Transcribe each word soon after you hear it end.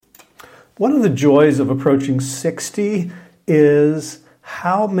One of the joys of approaching 60 is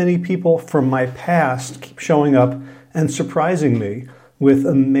how many people from my past keep showing up and surprising me with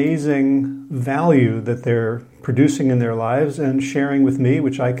amazing value that they're producing in their lives and sharing with me,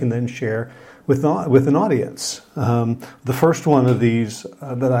 which I can then share with an audience. The first one of these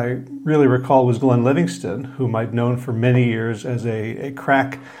that I really recall was Glenn Livingston, whom I'd known for many years as a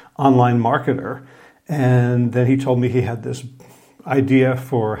crack online marketer. And then he told me he had this idea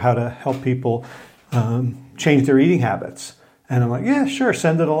for how to help people change their eating habits. And I'm like, yeah, sure,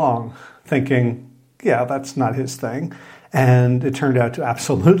 send it along, thinking, yeah, that's not his thing. And it turned out to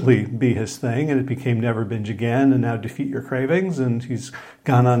absolutely be his thing, and it became Never Binge Again and now Defeat Your Cravings. And he's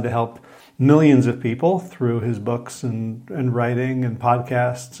gone on to help millions of people through his books and writing and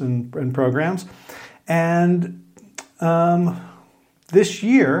podcasts and programs. And this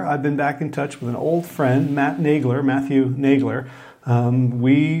year, I've been back in touch with an old friend, Matthew Nagler.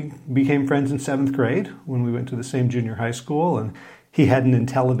 We became friends in 7th grade when we went to the same junior high school, and he hadn't in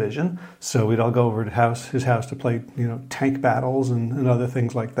television, so we'd all go over to his house to play, tank battles and other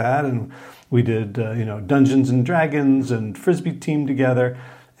things like that. And we did, Dungeons and Dragons and Frisbee team together.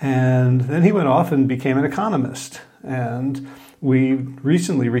 And then he went off and became an economist. And we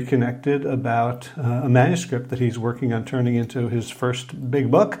recently reconnected about a manuscript that he's working on turning into his first big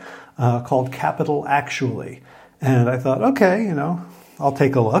book called Capital Actually. And I thought, okay, I'll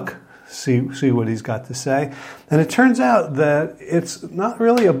take a look, see what he's got to say. And it turns out that it's not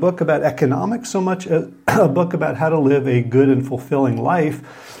really a book about economics so much as a book about how to live a good and fulfilling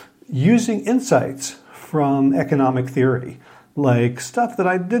life using insights from economic theory, like stuff that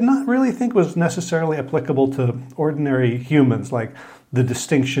I did not really think was necessarily applicable to ordinary humans, like the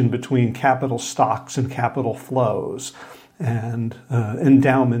distinction between capital stocks and capital flows and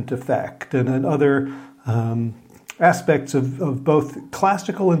endowment effect and other aspects of both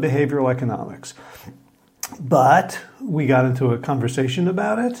classical and behavioral economics. But we got into a conversation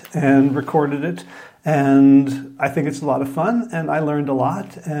about it and recorded it, and I think it's a lot of fun, and I learned a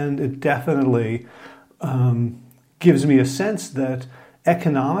lot, and it definitely gives me a sense that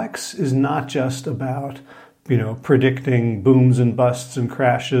economics is not just about, predicting booms and busts and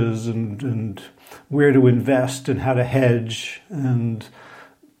crashes and where to invest and how to hedge and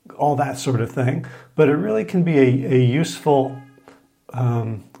all that sort of thing, but it really can be a useful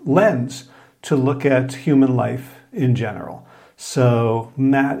lens to look at human life in general. So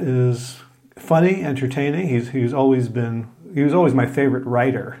Matt is funny, entertaining. He was always my favorite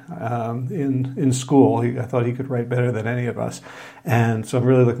writer in school. I thought he could write better than any of us. And so I'm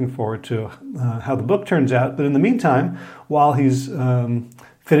really looking forward to how the book turns out. But in the meantime, while he's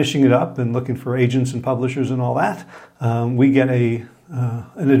finishing it up and looking for agents and publishers and all that, we get an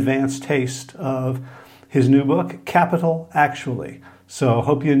advanced taste of his new book, Capital Actually. So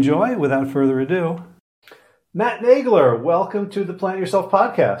hope you enjoy. Without further ado, Matt Nagler, welcome to the Plant Yourself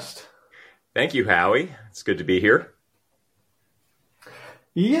podcast. Thank you, Howie. It's good to be here.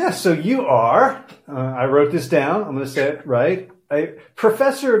 Yeah, so you are, I wrote this down, I'm going to say it right, a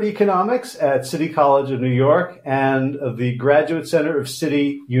professor of economics at City College of New York and of the Graduate Center of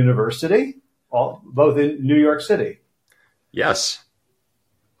City University, both in New York City. Yes.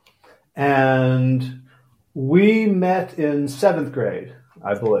 And we met in 7th grade,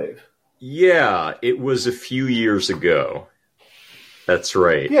 I believe. Yeah, it was a few years ago. That's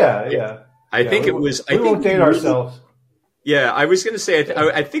right. Yeah. I think it was. We won't date ourselves. Yeah, I was going to say,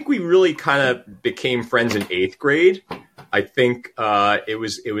 I think we really kind of became friends in 8th grade. I think it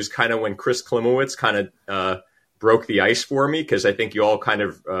was kind of when Chris Klimowitz kind of broke the ice for me, because I think you all kind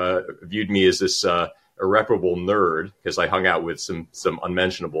of viewed me as this irreparable nerd because I hung out with some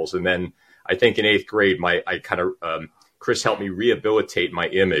unmentionables. And then I think in 8th grade, Chris helped me rehabilitate my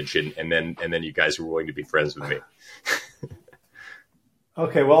image, and then you guys were willing to be friends with me.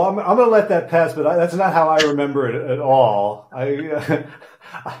 Okay, well, I'm going to let that pass, but that's not how I remember it at all.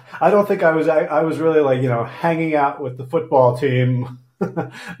 I don't think I was really hanging out with the football team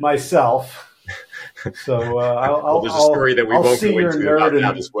myself. So I'll there's a story that we won't go into about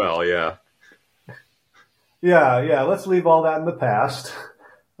that as well. Yeah. Yeah. Let's leave all that in the past.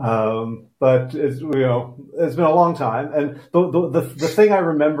 But it's been a long time, and the thing I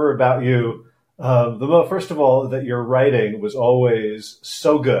remember about you. First of all, that your writing was always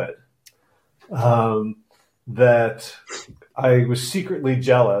so good that I was secretly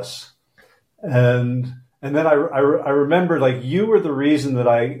jealous, and then I remember you were the reason that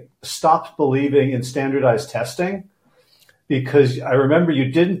I stopped believing in standardized testing, because I remember you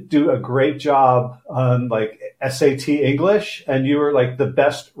didn't do a great job on SAT English, and you were the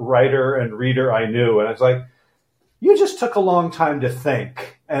best writer and reader I knew, and I was like, you just took a long time to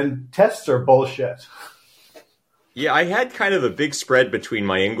think. and tests are bullshit. Yeah, I had kind of a big spread between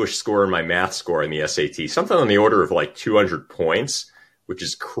my English score and my math score in the SAT, something on the order of like 200 points, which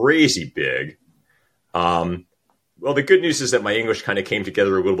is crazy big. Well, the good news is that my English kind of came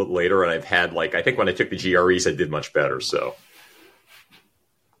together a little bit later, and I've had like, I think when I took the GREs, I did much better. So,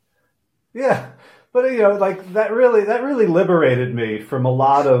 yeah, but like that really liberated me from a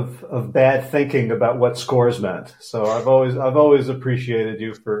lot of bad thinking about what scores meant. So I've always appreciated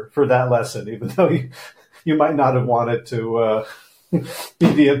you for that lesson, even though you might not have wanted to be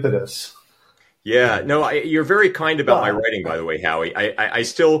the impetus. Yeah, no, you're very kind about my writing, by the way, Howie. I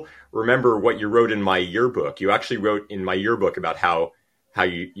still remember what you wrote in my yearbook. You actually wrote in my yearbook about how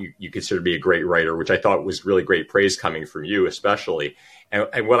you consider me a great writer, which I thought was really great praise coming from you, especially.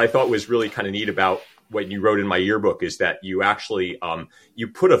 And what I thought was really kind of neat about what you wrote in my yearbook is that you actually you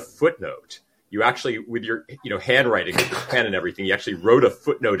put a footnote. You actually, with your handwriting, with your pen and everything, you actually wrote a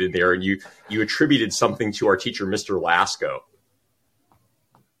footnote in there, and you attributed something to our teacher, Mr. Lasco.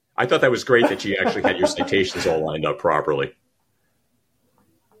 I thought that was great that you actually had your citations all lined up properly.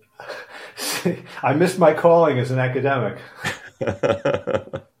 I missed my calling as an academic.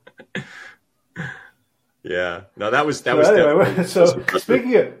 Yeah, no, that was anyway, so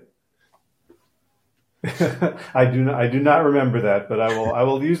speaking of, I do not remember that, but I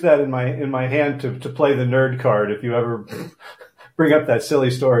will use that in my hand to play the nerd card if you ever bring up that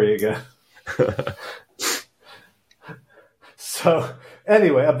silly story again. So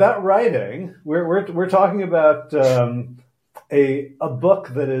anyway, about writing, we're talking about a book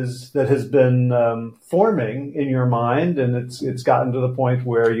that has been forming in your mind, and it's gotten to the point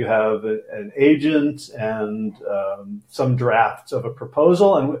where you have an agent and some drafts of a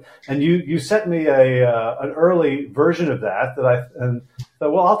proposal, and you sent me an early version of that I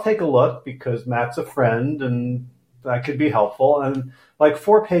thought, well, I'll take a look because Matt's a friend and that could be helpful. And like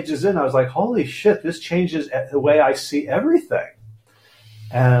 4 pages in, I was like, holy shit, this changes the way I see everything.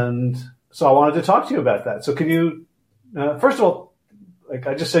 And so I wanted to talk to you about that. So can you, first of all, like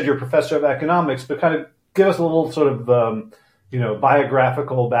I just said, you're a professor of economics, but kind of give us a little sort of,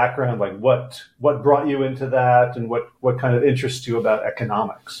 biographical background, like what brought you into that and what kind of interests you about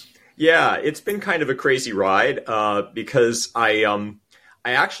economics? Yeah, it's been kind of a crazy ride because I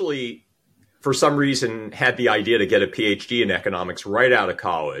actually, for some reason, had the idea to get a PhD in economics right out of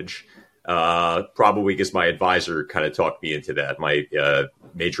college. Probably because my advisor kind of talked me into that, my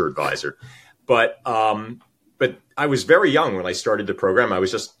major advisor. But I was very young when I started the program. I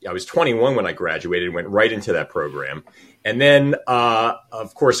was 21 when I graduated and went right into that program. And then,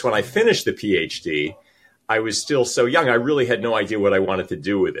 of course, when I finished the PhD, I was still so young. I really had no idea what I wanted to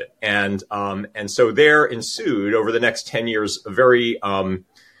do with it. And so there ensued over the next 10 years a very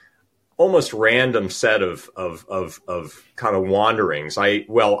almost random set of kind of wanderings. I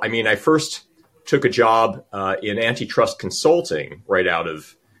first took a job in antitrust consulting right out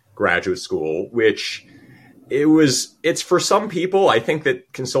of graduate school, which it's for some people. I think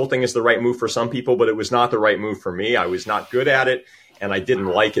that consulting is the right move for some people, but it was not the right move for me. I was not good at it and I didn't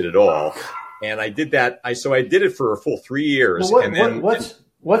like it at all. And I did that. So I did it for a full 3 years. Well,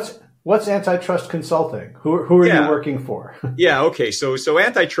 what's antitrust consulting? Who are you working for? Yeah. Okay. So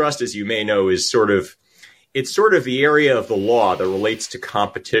antitrust, as you may know, is sort of the area of the law that relates to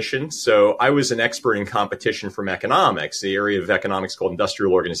competition. So I was an expert in competition from economics, the area of economics called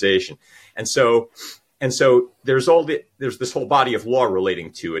industrial organization. And so there's this whole body of law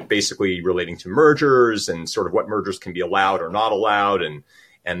relating to it, basically relating to mergers and sort of what mergers can be allowed or not allowed,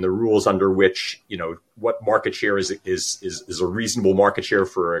 and the rules under which, what market share is a reasonable market share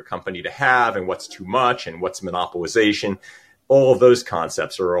for a company to have, and what's too much, and what's monopolization. All of those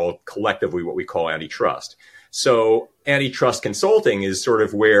concepts are all collectively what we call antitrust. So antitrust consulting is sort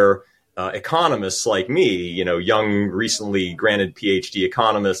of where economists like me, young, recently granted PhD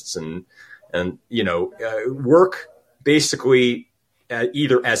economists and work basically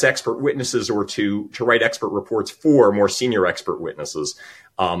either as expert witnesses or to write expert reports for more senior expert witnesses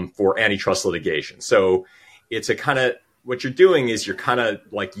for antitrust litigation. So it's a kind of, what you're doing is you're kind of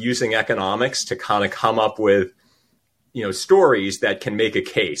like using economics to kind of come up with, stories that can make a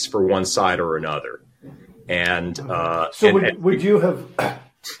case for one side or another. And would you have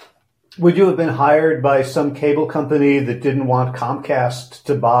been hired by some cable company that didn't want Comcast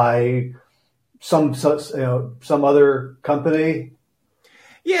to buy some other company?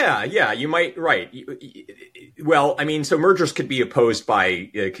 Yeah, you might, right. Well, I mean, so mergers could be opposed by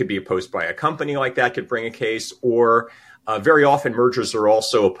a company like that could bring a case, or very often mergers are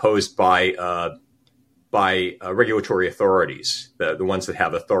also opposed by by regulatory authorities, the ones that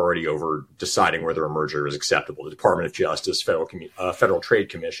have authority over deciding whether a merger is acceptable, the Department of Justice, Federal Trade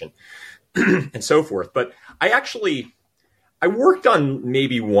Commission, and so forth. But I worked on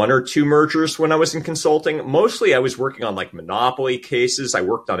maybe one or two mergers when I was in consulting. Mostly I was working on like monopoly cases. I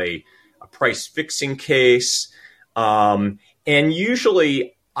worked on a price fixing case. And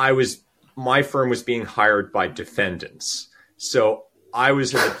usually my firm was being hired by defendants. So I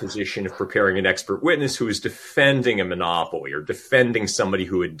was in the position of preparing an expert witness who was defending a monopoly or defending somebody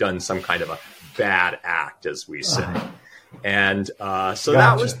who had done some kind of a bad act, as we say. And so Gotcha.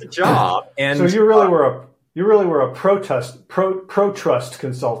 That was the job. And so you really were a pro-trust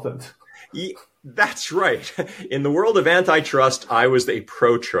consultant. That's right. In the world of antitrust, I was a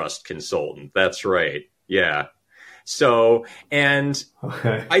pro-trust consultant. That's right. Yeah. So, and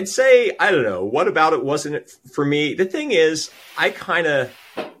okay. I'd say, I don't know, what about it wasn't it for me? The thing is, I kind of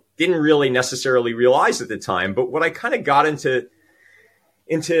didn't really necessarily realize at the time, but what I kind of got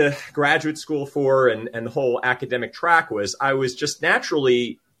into graduate school for and the whole academic track was I was just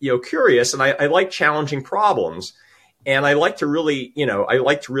naturally, curious, and I like challenging problems, and I like to really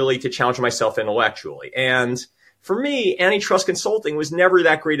to challenge myself intellectually. And for me, antitrust consulting was never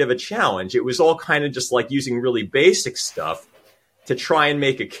that great of a challenge. It was all kind of just like using really basic stuff to try and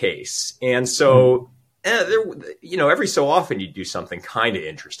make a case. And so, every so often you do something kind of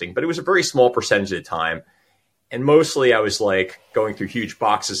interesting, but it was a very small percentage of the time. And mostly I was like going through huge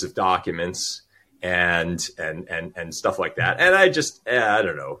boxes of documents and stuff like that. And I just, I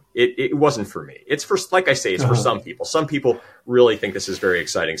don't know, it wasn't for me. It's for, like I say, it's for some people. Some people really think this is very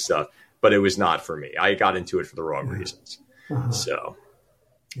exciting stuff, but it was not for me. I got into it for the wrong reasons. So,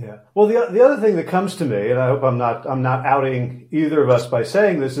 yeah. Well, the other thing that comes to me, and I hope I'm not outing either of us by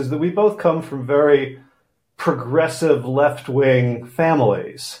saying this, is that we both come from very progressive left-wing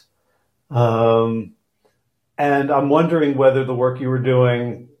families. And I'm wondering whether the work you were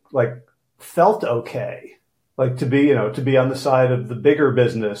doing, felt okay, to be on the side of the bigger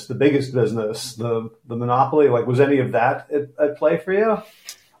business, the biggest business, the monopoly. Was any of that at play for you?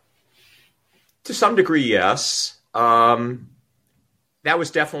 To some degree, yes. I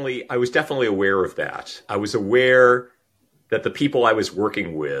was definitely aware of that. I was aware that the people I was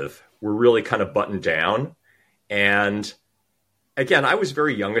working with were really kind of buttoned down. And again, I was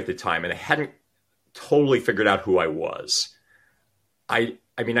very young at the time and I hadn't totally figured out who I was. I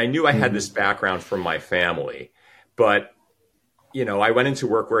knew I had this background from my family, but, I went into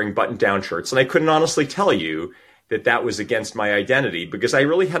work wearing button down shirts and I couldn't honestly tell you that was against my identity because I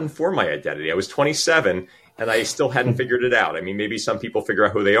really hadn't formed my identity. I was 27 and I still hadn't figured it out. I mean, maybe some people figure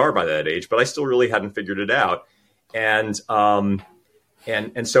out who they are by that age, but I still really hadn't figured it out. And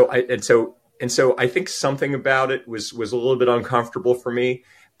so I think something about it was a little bit uncomfortable for me,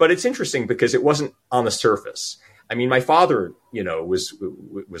 but it's interesting because it wasn't on the surface. I mean, my father,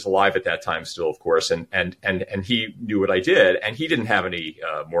 was alive at that time still, of course, and he knew what I did, and he didn't have any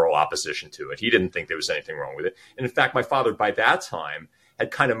moral opposition to it. He didn't think there was anything wrong with it. And in fact, my father by that time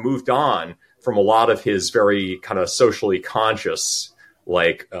had kind of moved on from a lot of his very kind of socially conscious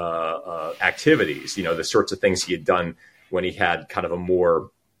activities, the sorts of things he had done when he had kind of a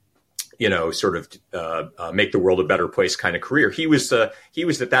more make the world a better place kind of career. He was at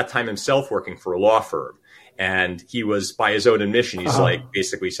that time himself working for a law firm. And he was, by his own admission, he's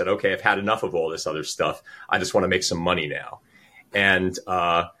basically said, okay, I've had enough of all this other stuff. I just want to make some money now. And,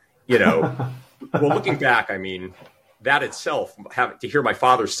 well, looking back, I mean, that itself, to hear my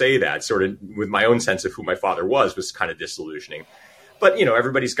father say that sort of with my own sense of who my father was kind of disillusioning. But,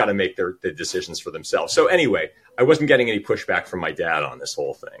 everybody's got to make their decisions for themselves. So anyway, I wasn't getting any pushback from my dad on this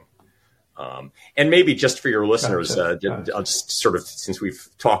whole thing. And maybe just for your listeners, I'll just sort of, since we've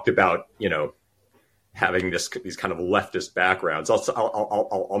talked about, having these kind of leftist backgrounds,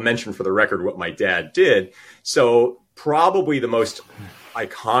 I'll mention for the record what my dad did. So probably the most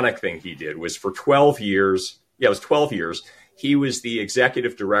iconic thing he did was for 12 years. Yeah, it was 12 years. He was the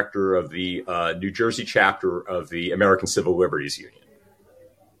executive director of the New Jersey chapter of the American Civil Liberties Union.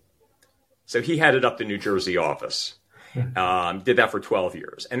 So he headed up the New Jersey office. Did that for 12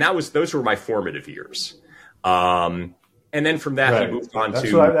 years. And those were my formative years. And then from that, he moved on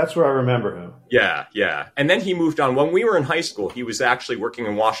that's where I remember him. Yeah, yeah. And then he moved on. When we were in high school, he was actually working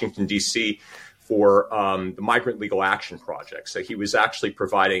in Washington, D.C. for the Migrant Legal Action Project. So he was actually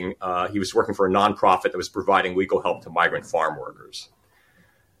he was working for a nonprofit that was providing legal help to migrant farm workers.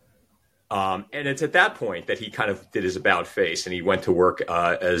 And it's at that point that he kind of did his about face, and he went to work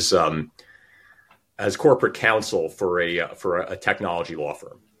as corporate counsel for a technology law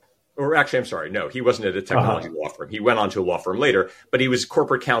firm. or actually, I'm sorry, no, he wasn't at a technology law firm. He went on to a law firm later, but he was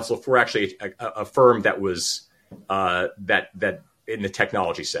corporate counsel for actually a firm that was that in the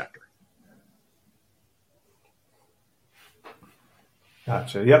technology sector.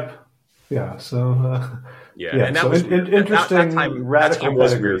 Gotcha. Yep. Yeah. So. Yeah, yeah, and that so was interesting. That time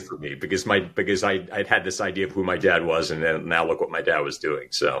was weird for me because I'd had this idea of who my dad was, and then now look what my dad was doing.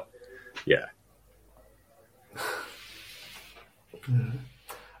 So, yeah.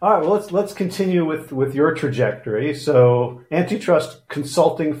 All right. Well, let's continue with your trajectory. So, antitrust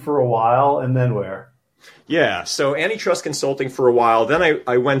consulting for a while, and then where? Yeah. So, antitrust consulting for a while. Then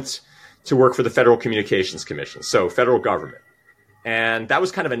I went to work for the Federal Communications Commission, so federal government. And that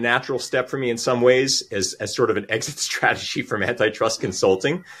was kind of a natural step for me in some ways as sort of an exit strategy from antitrust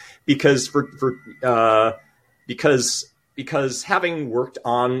consulting, because because having worked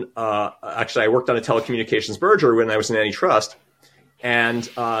on actually I worked on a telecommunications merger when I was in antitrust, and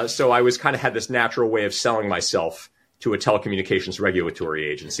so I was kind of had this natural way of selling myself to a telecommunications regulatory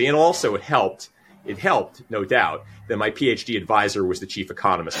agency, and also it helped no doubt that my PhD advisor was the chief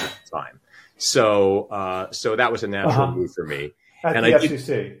economist at the time, so that was a natural move for me. At the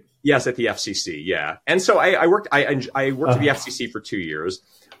FCC. Yes, at the FCC. Yeah. And so I worked at the FCC for 2 years.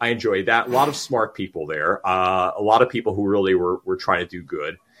 I enjoyed that. A lot of smart people there. A lot of people who really were trying to do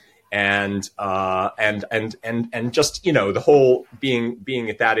good. And just, the whole being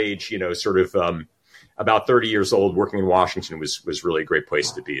at that age, sort of, about 30 years old working in Washington was really a great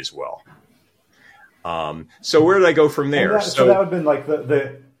place to be as well. So where did I go from there? So that would have been like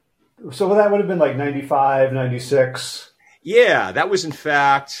so that would have been like 95, 96. Yeah, that was in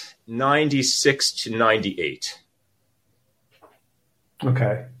fact 96 to 98.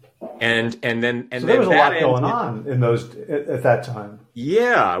 Okay. And then so there was a lot going on in those at that time.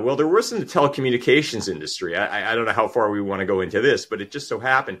 Yeah, well, there was in the telecommunications industry. I don't know how far we want to go into this, but it just so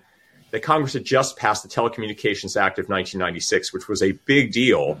happened that Congress had just passed the Telecommunications Act of 1996, which was a big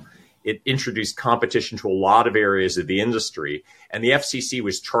deal. It introduced competition to a lot of areas of the industry, and the FCC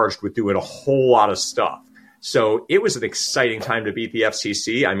was charged with doing a whole lot of stuff. So it was an exciting time to be at the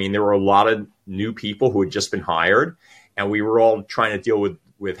FCC. I mean, there were a lot of new people who had just been hired, and we were all trying to deal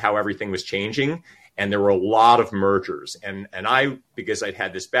with how everything was changing. And there were a lot of mergers. And I, because I'd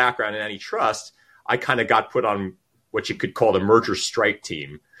had this background in antitrust, I kind of got put on what you could call the merger strike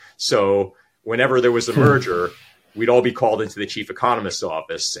team. So whenever there was a merger, we'd all be called into the chief economist's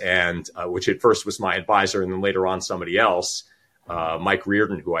office, and which at first was my advisor, and then later on somebody else. Mike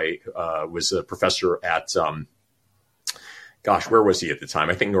Reardon, who I was a professor at, where was he at the time?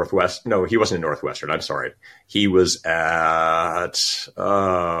 I think Northwest. No, he wasn't at Northwestern. I'm sorry. He was at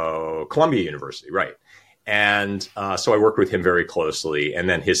Columbia University, right? And so I worked with him very closely, and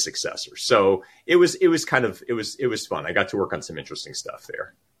then his successor. So it was fun. I got to work on some interesting stuff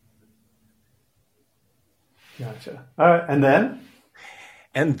there. Gotcha. All right, and then.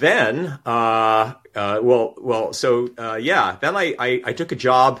 And then, then I took a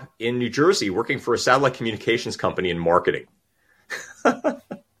job in New Jersey working for a satellite communications company in marketing.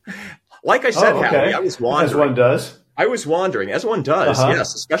 Like I said, Howie, I was wandering. As one does. I was wandering, as one does,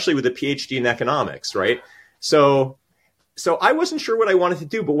 yes, especially with a PhD in economics, right? So I wasn't sure what I wanted to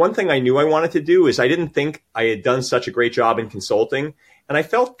do, but one thing I knew I wanted to do is I didn't think I had done such a great job in consulting. And I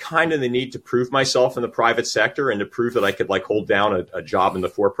felt kind of the need to prove myself in the private sector and to prove that I could hold down a job in the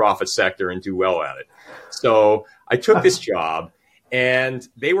for-profit sector and do well at it. So I took this job, and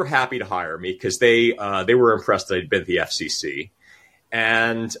they were happy to hire me because they were impressed that I'd been at the FCC.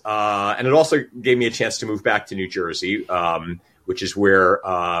 And it also gave me a chance to move back to New Jersey, which is where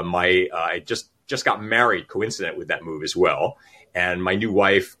I just got married, coincident with that move as well. And my new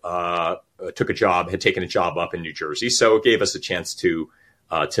wife had taken a job up in New Jersey, so it gave us a chance to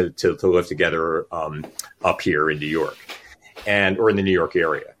live together up here in New York, or in the New York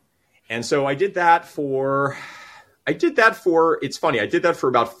area. And so I did that for it's funny, I did that for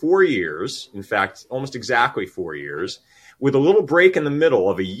about 4 years. In fact, almost exactly 4 years, with a little break in the middle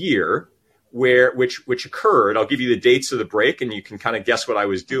of a year which occurred. I'll give you the dates of the break, and you can kind of guess what I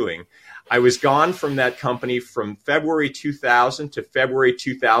was doing. I was gone from that company from February 2000 to February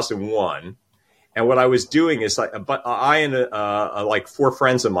 2001. And what I was doing is I and four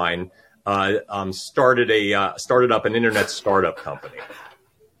friends of mine started up an internet startup company.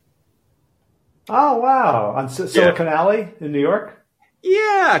 Oh, wow. On Silicon Alley in New York?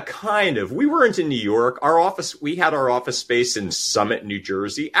 Yeah, kind of. We weren't in New York. We had our office space in Summit, New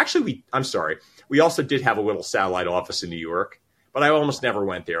Jersey. Actually, we also did have a little satellite office in New York, but I almost never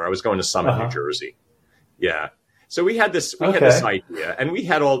went there. I was going to Summit, New Jersey. Yeah. So we had this idea, and we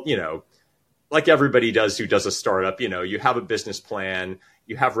had all, like everybody does who does a startup, you have a business plan,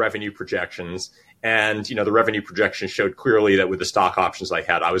 you have revenue projections. And, the revenue projections showed clearly that with the stock options I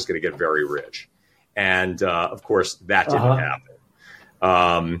had, I was going to get very rich. And, of course, that didn't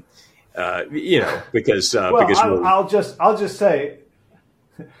happen. Because I'll just say,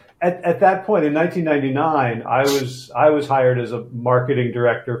 at that point in 1999, I was hired as a marketing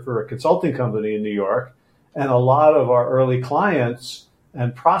director for a consulting company in New York, and a lot of our early clients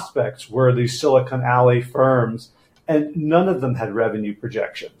and prospects were these Silicon Alley firms, and none of them had revenue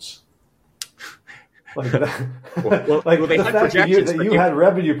projections. Like that, they the had fact projections, that you had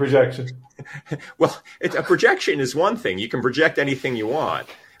revenue projections. Well, a projection is one thing. You can project anything you want,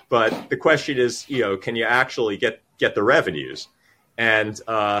 but the question is, can you actually get the revenues? And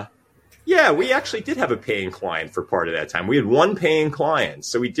we actually did have a paying client for part of that time. We had one paying client,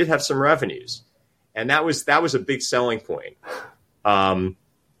 so we did have some revenues, and that was a big selling point.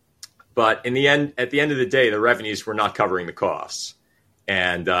 But at the end of the day, the revenues were not covering the costs,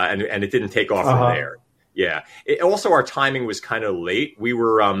 and it didn't take off from there. Yeah. Also, our timing was kind of late. We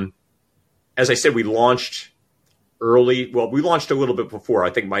were, as I said, we launched early. Well, we launched a little bit before.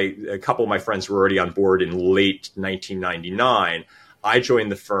 I think a couple of my friends were already on board in late 1999. I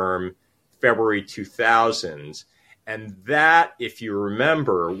joined the firm February 2000. And that, if you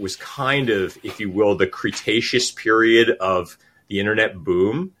remember, was kind of, if you will, the Cretaceous period of the internet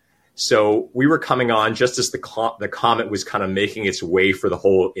boom. So we were coming on just as the comet was kind of making its way for the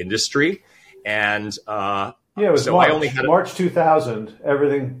whole industry. And it was so March, I only had March 2000,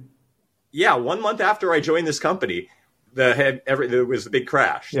 everything. Yeah, 1 month after I joined this company, there was the big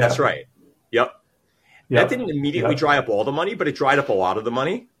crash. Yeah. That's right. Yep. That didn't immediately dry up all the money, but it dried up a lot of the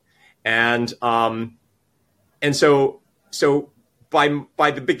money. And so by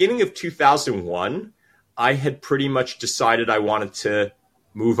the beginning of 2001, I had pretty much decided I wanted to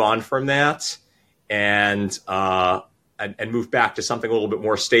move on from that and move back to something a little bit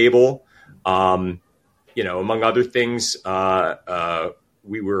more stable. Among other things,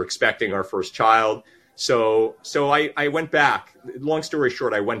 we were expecting our first child. So I went back. Long story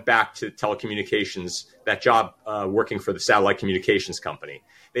short, I went back to telecommunications, that job working for the satellite communications company.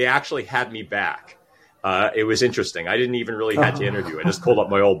 They actually had me back. It was interesting. I didn't even really have to interview. I just called up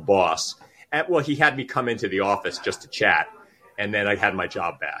my old boss. He had me come into the office just to chat, and then I had my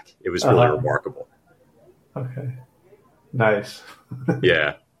job back. It was really remarkable. Okay. Nice.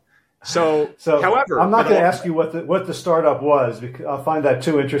 Yeah. So, however, I'm not going to ask you what the startup was, because I'll find that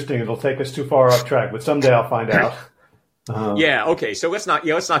too interesting. It'll take us too far off track, but someday I'll find out. Yeah. Okay. So let's not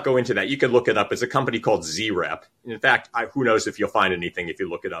go into that. You can look it up. It's a company called ZREP. In fact, who knows if you'll find anything if you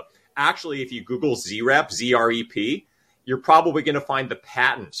look it up. Actually, if you Google ZREP, ZREP, you're probably going to find the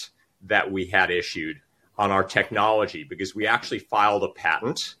patent that we had issued on our technology, because we actually filed a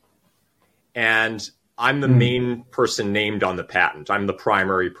patent, and I'm the main person named on the patent. I'm the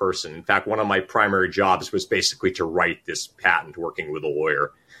primary person. In fact, one of my primary jobs was basically to write this patent, working with a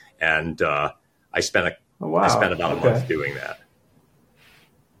lawyer, and I spent about a month doing that.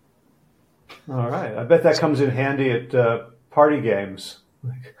 All right, I bet that comes in handy at party games.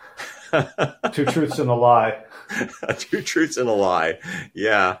 Two truths and a lie. Two truths and a lie.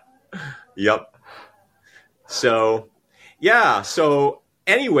 Yeah. Yep. So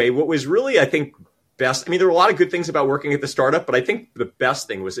anyway, what was really, I think, best, there were a lot of good things about working at the startup, but I think the best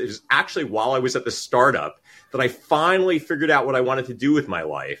thing was actually while I was at the startup that I finally figured out what I wanted to do with my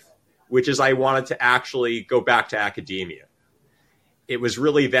life, which is I wanted to actually go back to academia. It was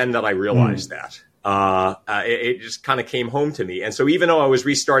really then that I realized that. It just kind of came home to me. And so even though I was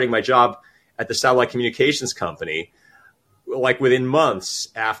restarting my job at the satellite communications company, like within months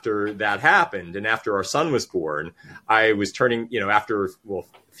after that happened and after our son was born, I was turning, after a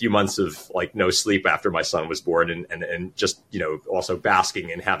few months of like no sleep after my son was born and just, also basking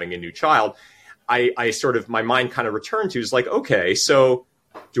in having a new child, I sort of, my mind kind of returned to is like, okay, so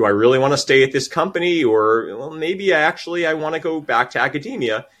do I really want to stay at this company, or maybe I want to go back to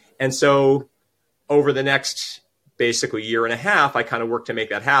academia? And so over the next basically year and a half, I kind of worked to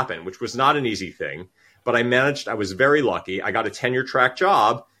make that happen, which was not an easy thing. But I was very lucky. I got a tenure track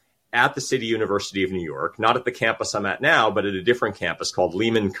job at the City University of New York, not at the campus I'm at now, but at a different campus called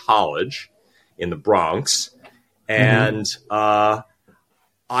Lehman College in the Bronx. And I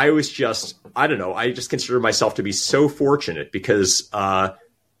just consider myself to be so fortunate because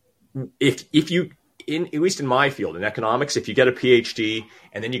if you, at least in my field, in economics, if you get a PhD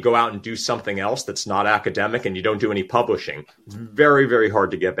and then you go out and do something else that's not academic and you don't do any publishing, it's very, very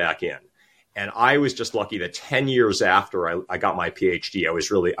hard to get back in. And I was just lucky that 10 years after I got my PhD,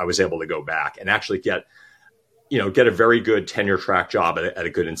 I was able to go back and actually get a very good tenure track job at a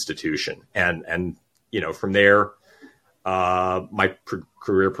good institution. And from there,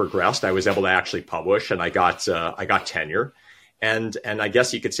 career progressed. I was able to actually publish, and I got tenure, and I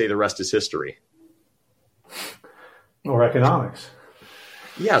guess you could say the rest is history. Or economics.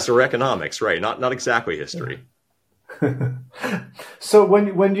 Yes, or economics, right? Not exactly history. So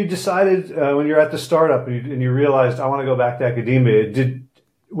when you decided, when you're at the startup and you realized I want to go back to academia,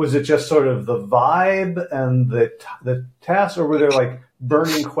 was it just sort of the vibe and the task, or were there like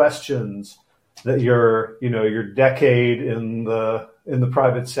burning questions that your decade in the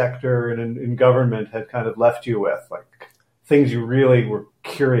private sector and in government had kind of left you with, like things you really were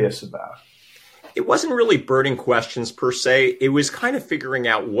curious about? It wasn't really burning questions per se. It was kind of figuring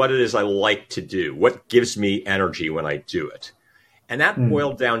out what it is I like to do, what gives me energy when I do it. And that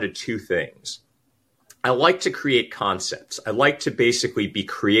boiled down to two things. I like to create concepts. I like to basically be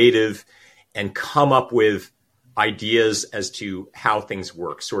creative and come up with ideas as to how things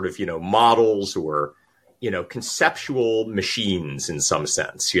work, sort of, models or, conceptual machines in some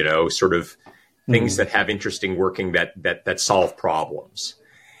sense, sort of things that have interesting working that solve problems.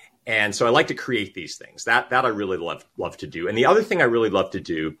 And so I like to create these things. That I really love to do. And the other thing I really love to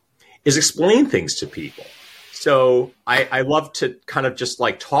do is explain things to people. So I love to kind of just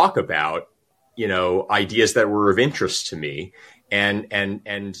like talk about, ideas that were of interest to me.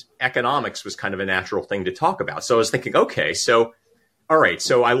 And economics was kind of a natural thing to talk about. So I was thinking, okay, so all right,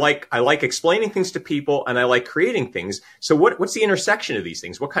 so I like explaining things to people, and I like creating things. So what's the intersection of these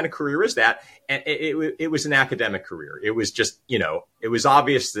things? What kind of career is that? And it was an academic career. It was just, it was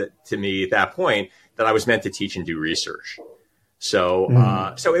obvious to me at that point that I was meant to teach and do research.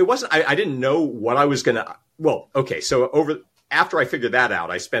 So so it wasn't. I didn't know what I was gonna. Well, okay. So after I figured that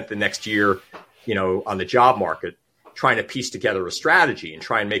out, I spent the next year, on the job market, trying to piece together a strategy and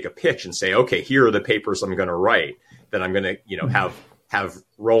try and make a pitch and say, okay, here are the papers I'm going to write that I'm going to, have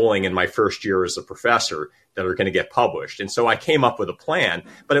rolling in my first year as a professor that are going to get published. And so I came up with a plan,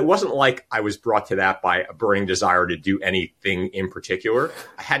 but it wasn't like I was brought to that by a burning desire to do anything in particular.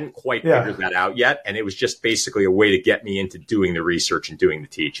 I hadn't quite figured that out yet. And it was just basically a way to get me into doing the research and doing the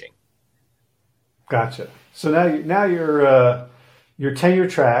teaching. Gotcha. So now you're tenure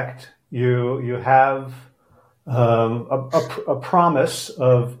tracked. You have a promise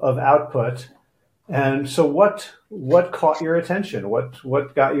of output. And so what caught your attention?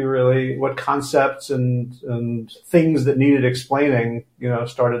 What got you really, what concepts and things that needed explaining,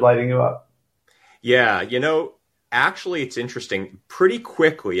 started lighting you up? Yeah, actually it's interesting. Pretty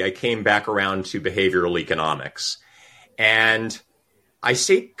quickly I came back around to behavioral economics. And I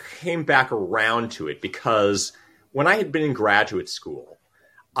say came back around to it because when I had been in graduate school,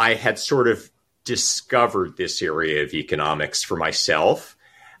 I had sort of discovered this area of economics for myself.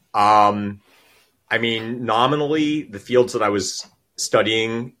 Nominally, the fields that I was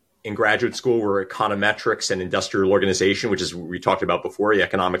studying in graduate school were econometrics and industrial organization, which is what we talked about before, the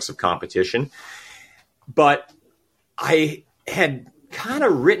economics of competition. But I had kind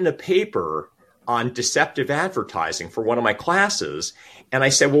of written a paper on deceptive advertising for one of my classes. And I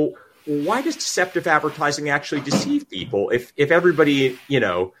said, well, why does deceptive advertising actually deceive people if everybody,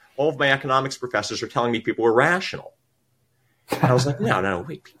 all of my economics professors are telling me people are rational? And I was like, no,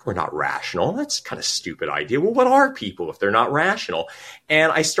 wait, people are not rational. That's kind of a stupid idea. Well, what are people if they're not rational?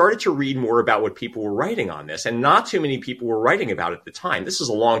 And I started to read more about what people were writing on this. And not too many people were writing about it at the time. This is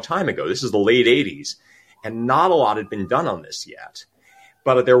a long time ago. This is the late 80s. And not a lot had been done on this yet.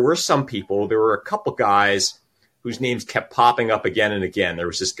 But there were some people, there were a couple guys whose names kept popping up again and again. There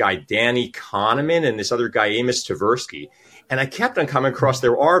was this guy, Danny Kahneman, and this other guy, Amos Tversky. And I kept on coming across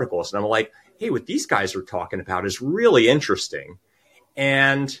their articles. And I'm like, hey, what these guys are talking about is really interesting.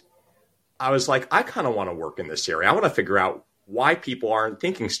 And I was like, I kind of want to work in this area. I want to figure out why people aren't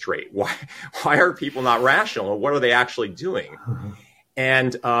thinking straight. Why are people not rational? And what are they actually doing?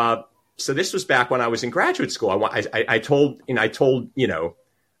 And so this was back when I was in graduate school. I told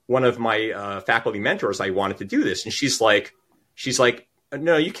one of my faculty mentors I wanted to do this. And she's like,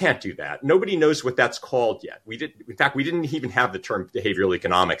 no, you can't do that. Nobody knows what that's called yet. In fact, we didn't even have the term behavioral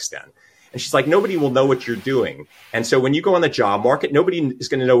economics then. And she's like, nobody will know what you're doing. And so when you go on the job market, nobody is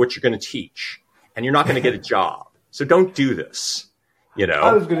going to know what you're going to teach, and you're not going to get a job. So don't do this.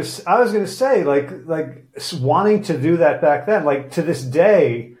 I was going to say, like wanting to do that back then, like to this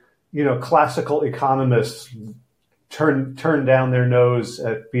day, classical economists turn down their nose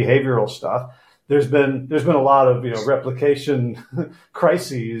at behavioral stuff. There's been a lot of replication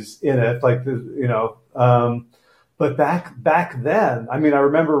crises in it, but back then, I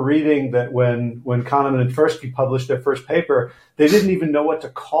remember reading that when Kahneman and Tversky published their first paper, they didn't even know what to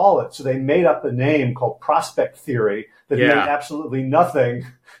call it, so they made up a name called prospect theory that meant absolutely nothing,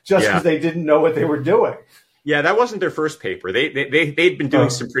 just because they didn't know what they were doing. Yeah, that wasn't their first paper. They'd been doing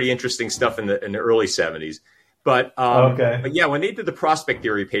some pretty interesting stuff in the early 70s. But yeah, when they did the prospect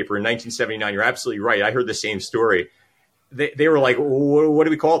theory paper in 1979, you're absolutely right. I heard the same story. They were like, what do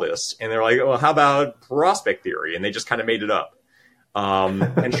we call this? And they're like, well, how about prospect theory? And they just kind of made it up.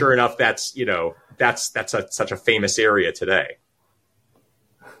 And sure enough, that's such a famous area today.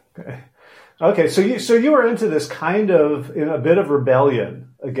 Okay. So you were into this kind of in a bit of rebellion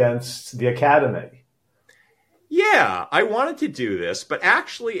against the academy. Yeah, I wanted to do this, but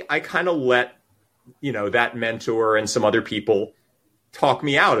actually I kind of let, that mentor and some other people talk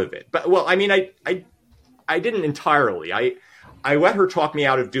me out of it. But well, I mean, I didn't entirely. I let her talk me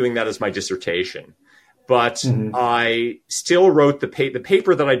out of doing that as my dissertation, but I still wrote the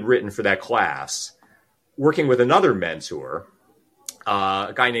paper that I'd written for that class, working with another mentor,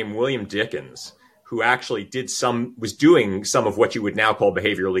 a guy named William Dickens, who actually was doing some of what you would now call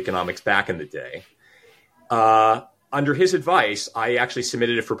behavioral economics back in the day. Under his advice, I actually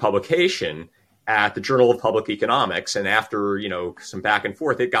submitted it for publication at the Journal of Public Economics. And after, some back and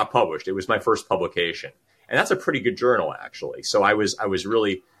forth, it got published. It was my first publication. And that's a pretty good journal, actually. So I was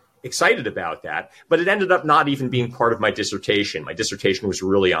really excited about that. But it ended up not even being part of my dissertation. My dissertation was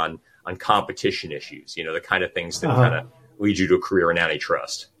really on competition issues, the kind of things that kind of lead you to a career in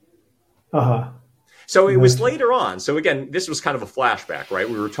antitrust. So it was later on. So again, this was kind of a flashback, right?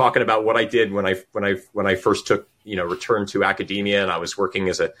 We were talking about what I did when I first took, returned to academia, and I was working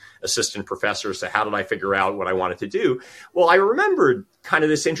as an assistant professor. So how did I figure out what I wanted to do? Well, I remembered kind of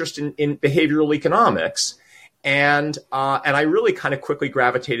this interest in behavioral economics, and I really kind of quickly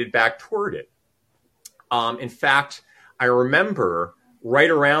gravitated back toward it. In fact, I remember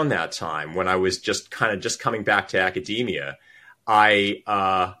right around that time when I was just coming back to academia, I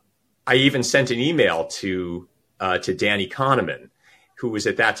even sent an email to Danny Kahneman, who was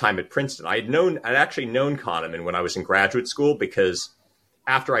at that time at Princeton. I'd actually known Kahneman when I was in graduate school, because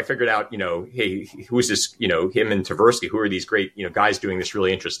after I figured out, hey, who's this, him and Tversky, who are these great, guys doing this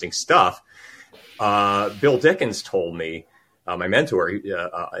really interesting stuff. Bill Dickens told me, my mentor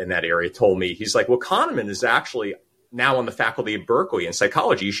in that area told me, he's like, well, Kahneman is actually now on the faculty at Berkeley in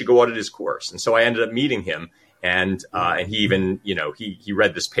psychology. You should go audit his course. And so I ended up meeting him. And he even, he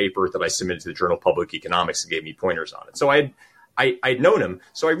read this paper that I submitted to the Journal of Public Economics and gave me pointers on it. So I'd known him.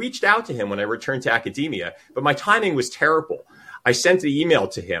 So I reached out to him when I returned to academia, but my timing was terrible. I sent the email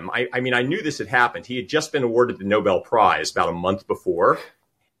to him. I mean, I knew this had happened. He had just been awarded the Nobel Prize about a month before.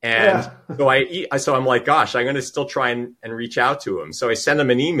 And so I'm like, gosh, I'm going to still try and reach out to him. So I sent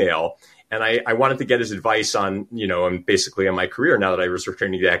him an email, and I wanted to get his advice on, on basically on my career now that I was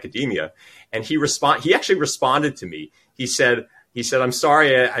returning to academia. And he actually responded to me. He said, I'm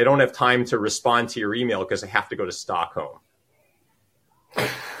sorry, I don't have time to respond to your email because I have to go to Stockholm.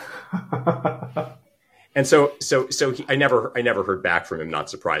 And so I never heard back from him, not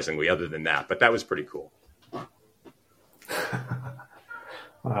surprisingly, other than that. But that was pretty cool.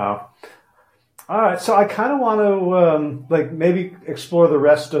 Wow. All right. So I kind of want to maybe explore the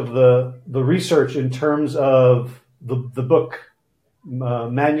rest of the research in terms of the book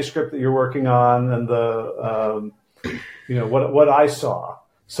manuscript that you're working on and the what I saw.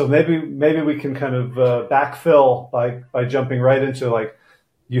 So maybe we can kind of backfill by jumping right into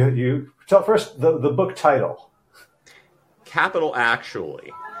you tell first the book title. Capital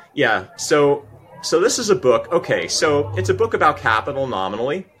Actually. Yeah. So this is a book. Okay. So it's a book about capital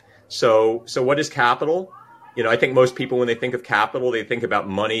nominally. So what is capital? I think most people, when they think of capital, they think about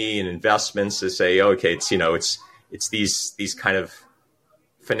money and investments. They say, okay, it's these kind of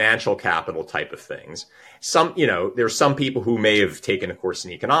financial capital type of things. There's some people who may have taken a course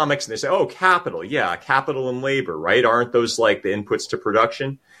in economics and they say, oh, capital. Yeah. Capital and labor, right? Aren't those like the inputs to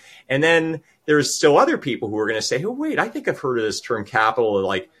production? And then there's still other people who are going to say, oh, wait, I think I've heard of this term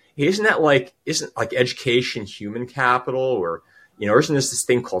capital. And isn't education human capital, or, isn't this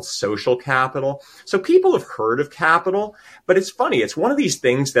thing called social capital? So people have heard of capital, but it's funny. It's one of these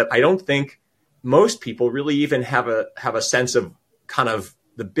things that I don't think most people really even have a sense of kind of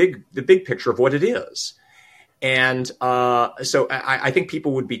the big picture of what it is. And so I think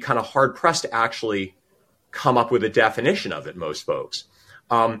people would be kind of hard pressed to actually come up with a definition of it, most folks.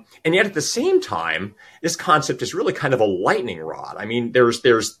 And yet at the same time, this concept is really kind of a lightning rod. I mean, there's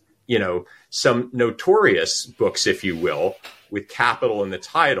some notorious books, if you will, with capital in the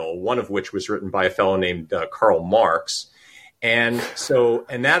title, one of which was written by a fellow named Karl Marx. And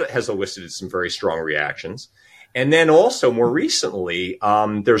that has elicited some very strong reactions. And then also more recently,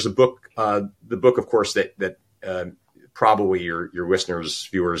 there's a book, the book, of course, that probably your listeners,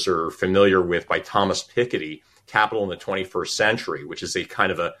 viewers are familiar with, by Thomas Piketty, Capital in the 21st Century, which is a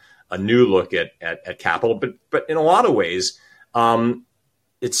kind of a a new look at capital, but in a lot of ways,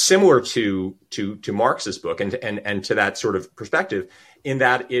 it's similar to Marx's book and to that sort of perspective, in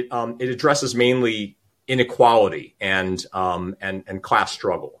that it addresses mainly inequality and class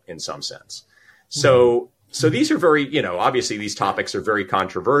struggle in some sense. So these are very, obviously these topics are very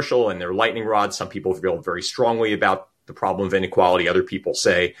controversial and they're lightning rods. Some people feel very strongly about the problem of inequality. Other people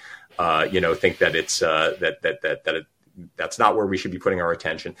say, think that it's that's not where we should be putting our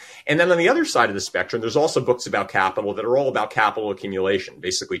attention. And then on the other side of the spectrum, there's also books about capital that are all about capital accumulation,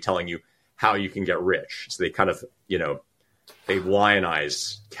 basically telling you how you can get rich. So they kind of, they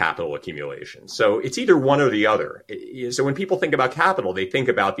lionize capital accumulation. So it's either one or the other. So when people think about capital, they think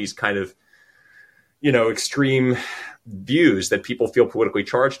about these kind of, extreme views that people feel politically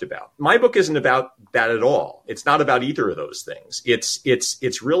charged about. My book isn't about that at all. It's not about either of those things.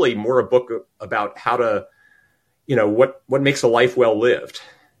 It's really more a book about how to, what makes a life well lived.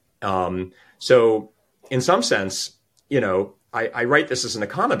 So in some sense, I write this as an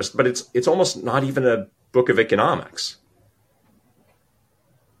economist, but it's almost not even a book of economics.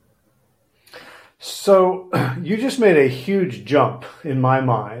 So you just made a huge jump in my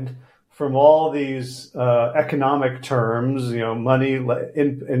mind from all these economic terms, money,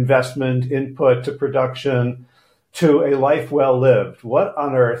 investment, input to production, to a life well lived. What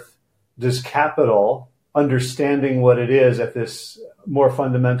on earth does capital, understanding what it is at this more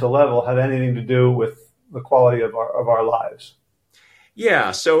fundamental level, have anything to do with the quality of our lives?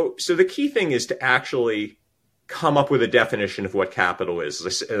 Yeah. So the key thing is to actually come up with a definition of what capital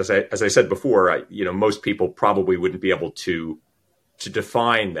is. As I said before, most people probably wouldn't be able to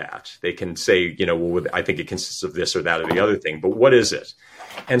define that. They can say, well, I think it consists of this or that or the other thing, but what is it?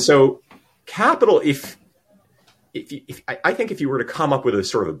 And so capital, I think if you were to come up with a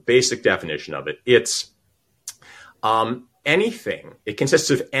sort of a basic definition of it, it's anything. It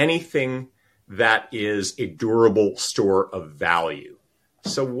consists of anything that is a durable store of value.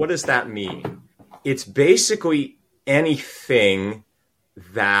 So what does that mean? It's basically anything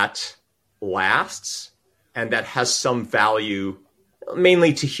that lasts and that has some value,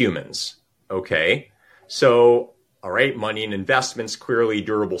 mainly to humans. Okay. So, all right, money and investments, clearly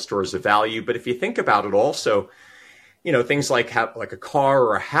durable stores of value. But if you think about it also, things like a car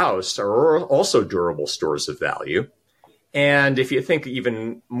or a house are also durable stores of value. And if you think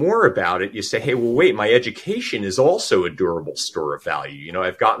even more about it, you say, hey, well, wait, my education is also a durable store of value.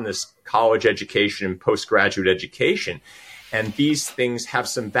 I've gotten this college education and postgraduate education, and these things have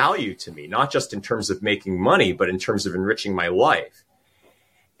some value to me, not just in terms of making money, but in terms of enriching my life.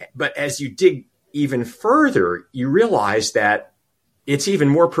 But as you dig even further, you realize that it's even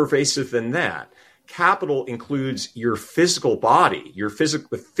more pervasive than that. Capital includes your physical body,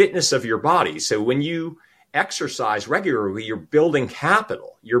 the fitness of your body. So when you exercise regularly, you're building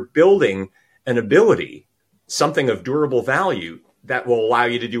capital. You're building an ability, something of durable value that will allow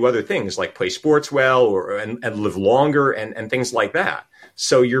you to do other things like play sports well and live longer and things like that.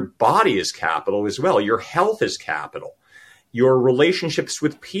 So your body is capital as well. Your health is capital. Your relationships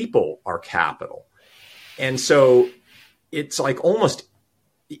with people are capital. And so it's like almost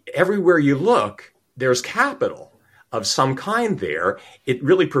everywhere you look, there's capital of some kind there. It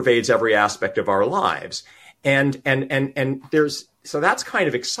really pervades every aspect of our lives. And there's, so that's kind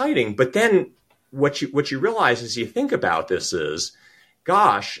of exciting. But then what you realize as you think about this is,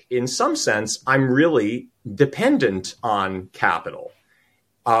 gosh, in some sense, I'm really dependent on capital.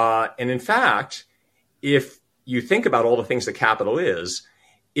 And in fact, if you think about all the things that capital is,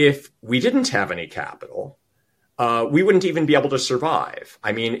 if we didn't have any capital, we wouldn't even be able to survive.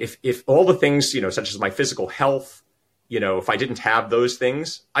 I mean, if all the things, such as my physical health, if I didn't have those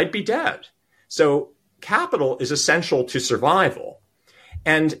things, I'd be dead. So capital is essential to survival.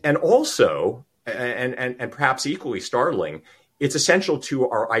 And also, and perhaps equally startling, it's essential to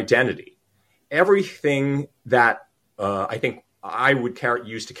our identity. Everything that I think I would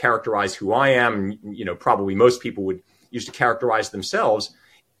use to characterize who I am, probably most people would use to characterize themselves,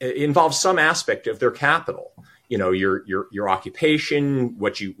 involves some aspect of their capital. Your occupation,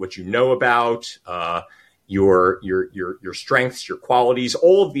 what you know about, your strengths, your qualities.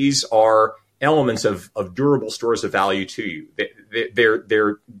 All of these are elements of durable stores of value to you.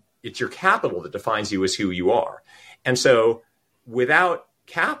 It's your capital that defines you as who you are. And so without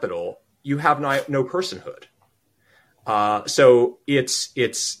capital, you have no personhood. So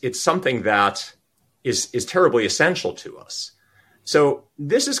it's something that is terribly essential to us. So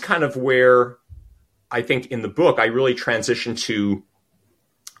this is kind of where I think in the book, I really transition to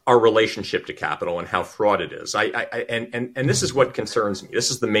our relationship to capital and how fraught it is. And this is what concerns me.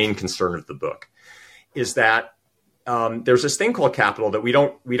 This is the main concern of the book, is that there's this thing called capital that we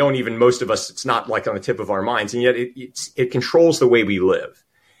don't even, most of us, it's not like on the tip of our minds, and yet it controls the way we live.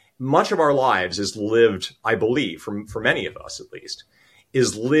 Much of our lives is lived, I believe, for many of us at least,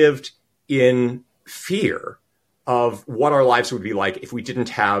 is lived in fear of what our lives would be like if we didn't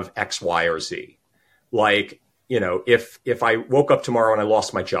have X, Y, or Z. Like, if I woke up tomorrow and I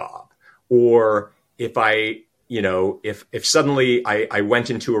lost my job, or if if suddenly I went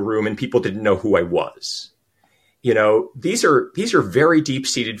into a room and people didn't know who I was. These are very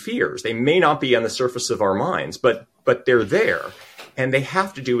deep-seated fears. They may not be on the surface of our minds, but they're there, and they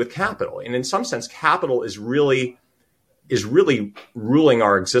have to do with capital. And in some sense, capital is really ruling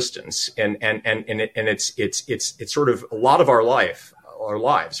our existence, and it's sort of a lot of our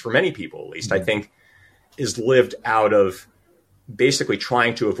lives, for many people at least, I think, is lived out of basically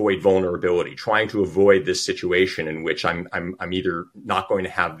trying to avoid vulnerability, trying to avoid this situation in which I'm either not going to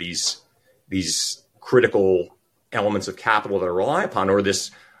have these critical elements of capital that I rely upon, or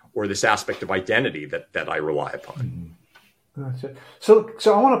this aspect of identity that I rely upon. Gotcha. So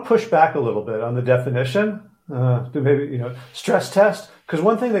I want to push back a little bit on the definition. Maybe stress test, because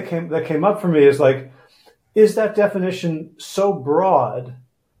one thing that came up for me is like, is that definition so broad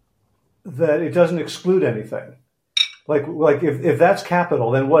that it doesn't exclude anything? Like if that's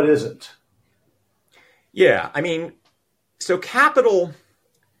capital, then what isn't? Yeah, I mean, so capital.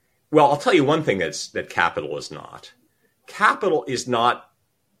 Well, I'll tell you one thing that capital is not. Capital is not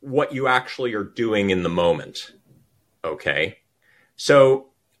what you actually are doing in the moment. Okay,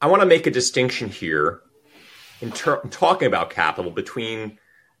 so I want to make a distinction here in talking about capital between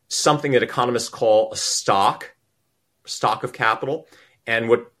something that economists call a stock of capital, and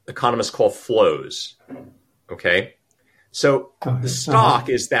what economists call flows. Okay, so the stock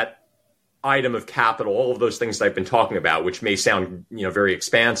is that item of capital, all of those things that I've been talking about, which may sound very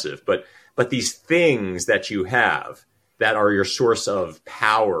expansive, but these things that you have that are your source of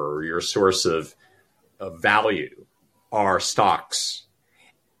power or your source of value are stocks.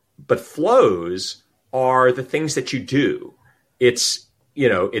 But flows are the things that you do. It's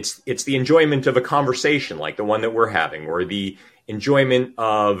the enjoyment of a conversation like the one that we're having, or the enjoyment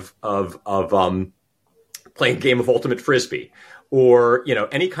of playing a game of ultimate frisbee, or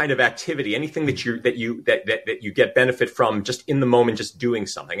any kind of activity, anything that you get benefit from just in the moment, just doing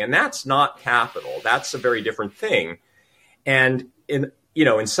something. And that's not capital. That's a very different thing. And in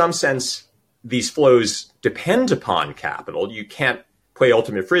some sense, these flows depend upon capital. You can't play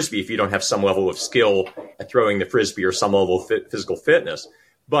ultimate frisbee if you don't have some level of skill at throwing the frisbee or some level of physical fitness.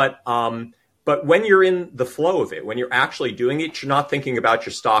 But when you're in the flow of it, when you're actually doing it, you're not thinking about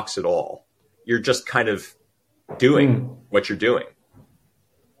your stocks at all. You're just kind of doing what you're doing.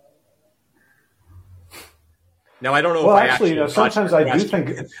 Now, I don't know if I actually sometimes I do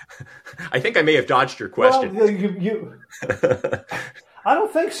think. I think I may have dodged your question. Well, you I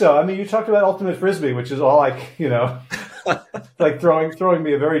don't think so. I mean, you talked about ultimate frisbee, which is all like throwing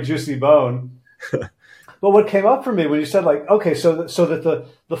me a very juicy bone. But what came up for me when you said so that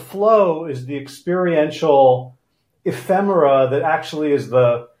the flow is the experiential ephemera that actually is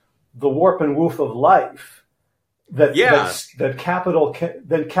the warp and woof of life. That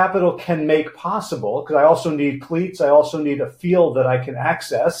capital can make possible, because I also need cleats. I also need a field that I can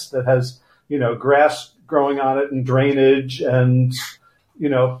access that has grass growing on it and drainage, and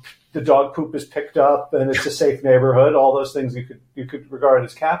the dog poop is picked up and it's a safe neighborhood. All those things you could regard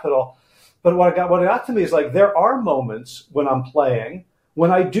as capital. But what got to me is there are moments when I'm playing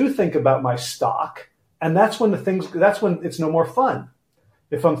when I do think about my stock, and that's when it's no more fun.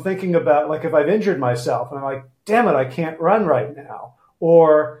 If I'm thinking about, if I've injured myself and I'm like, damn it, I can't run right now.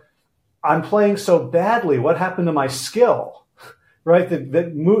 Or I'm playing so badly, what happened to my skill? Right?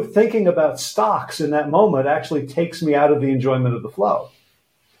 Thinking about stocks in that moment actually takes me out of the enjoyment of the flow.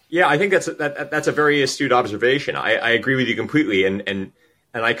 Yeah, I think that's a very astute observation. I agree with you completely. And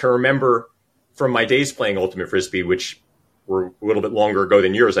I can remember from my days playing ultimate frisbee, which were a little bit longer ago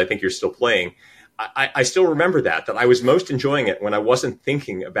than yours. I think you're still playing. I still remember that I was most enjoying it when I wasn't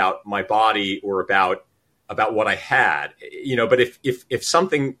thinking about my body or about what I had, but if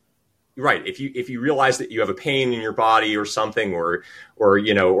something, right, if you realize that you have a pain in your body or something, or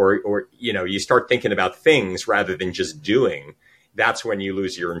you start thinking about things rather than just doing, that's when you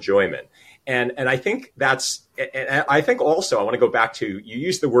lose your enjoyment. And I think I think also I want to go back to, you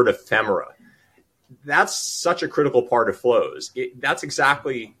used the word ephemera. That's such a critical part of flows. That's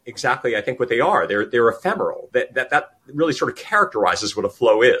exactly I think what they are. They're ephemeral. That really sort of characterizes what a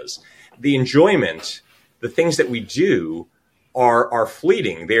flow is. The enjoyment, the things that we do are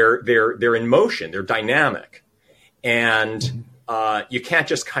fleeting. They're in motion. They're dynamic, and you can't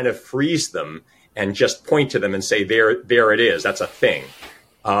just kind of freeze them and just point to them and say, there it is. That's a thing.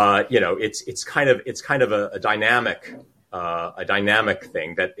 It's kind of a dynamic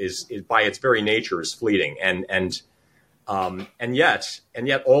thing that is by its very nature is fleeting. And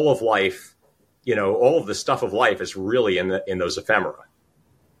yet all of life, all of the stuff of life is really in those ephemera.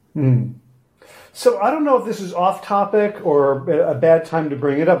 Hmm. So I don't know if this is off topic or a bad time to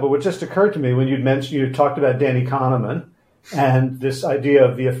bring it up, but what just occurred to me when you talked about Danny Kahneman and this idea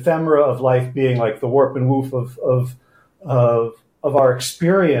of the ephemera of life being like the warp and woof of our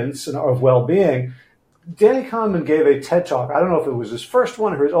experience and of well-being. Danny Kahneman gave a TED Talk. I don't know if it was his first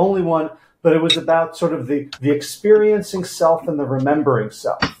one or his only one, but it was about sort of the experiencing self and the remembering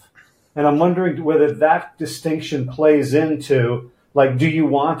self. And I'm wondering whether that distinction plays into, like, do you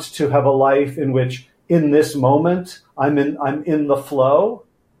want to have a life in which in this moment I'm in the flow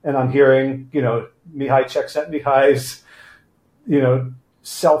and I'm hearing, Mihai Csikszentmihalyi's,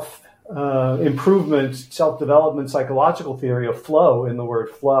 self improvement, self-development, psychological theory of flow in the word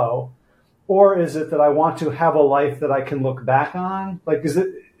flow? Or is it that I want to have a life that I can look back on? Like,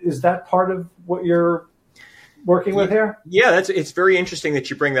 is that part of what you're working with here? Yeah, it's very interesting that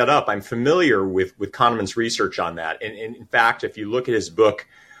you bring that up. I'm familiar with Kahneman's research on that. And in fact, if you look at his book,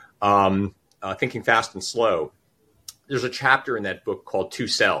 Thinking Fast and Slow, there's a chapter in that book called Two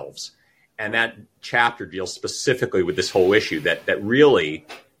Selves. And that chapter deals specifically with this whole issue that really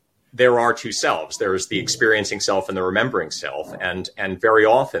there are two selves. There's the experiencing self and the remembering self. And very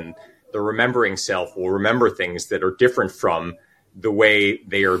often the remembering self will remember things that are different from the way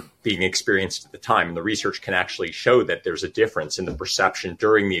they are being experienced at the time. And the research can actually show that there's a difference in the perception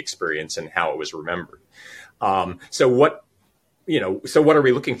during the experience and how it was remembered. So what are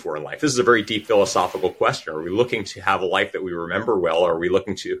we looking for in life? This is a very deep philosophical question. Are we looking to have a life that we remember well? Or are we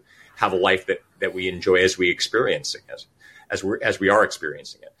looking to have a life that we enjoy as we experience it, as we are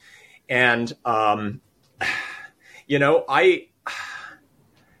experiencing it? And,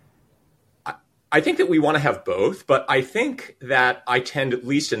 I think that we want to have both, but I think that I tend, at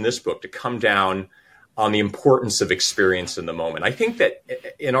least in this book, to come down on the importance of experience in the moment. I think that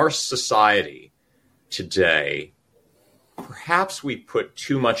in our society today, perhaps we put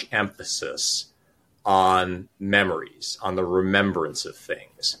too much emphasis on memories, on the remembrance of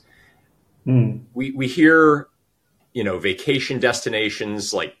things. We hear, vacation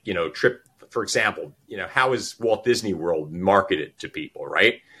destinations like, trip, for example, how is Walt Disney World marketed to people,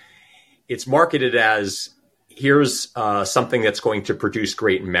 right? It's marketed as, here's something that's going to produce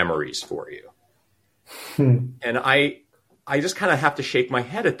great memories for you. And I just kind of have to shake my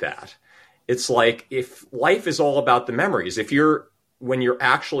head at that. It's like, if life is all about the memories, when you're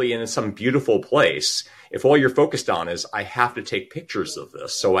actually in some beautiful place, if all you're focused on is, I have to take pictures of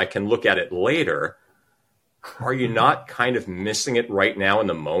this so I can look at it later, are you not kind of missing it right now in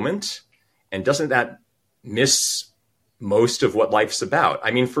the moment? And doesn't that miss most of what life's about?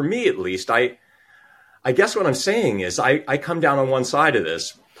 I mean, for me, at least, I guess what I'm saying is I come down on one side of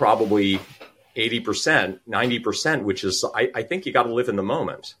this, probably 80%, 90%, which is I think you got to live in the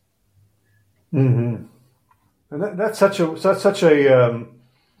moment. Mm-hmm. And that's such a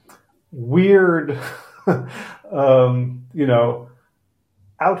weird,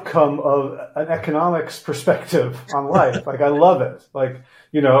 outcome of an economics perspective on life. Like, I love it. Like,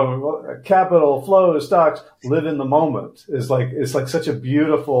 capital flows, stocks, live in the moment is like such a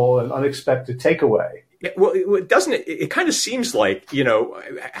beautiful and unexpected takeaway. Yeah, well, doesn't it? It kind of seems like,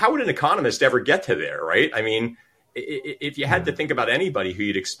 how would an economist ever get to there, right? I mean, if you had to think about anybody who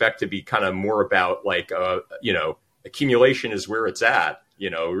you'd expect to be kind of more about like, accumulation is where it's at,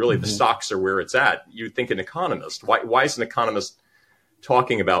 really the stocks are where it's at, you'd think an economist. Why is an economist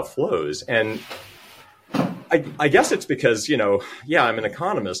talking about flows? And I guess it's because, I'm an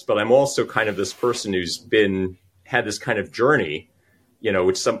economist, but I'm also kind of this person who's had this kind of journey,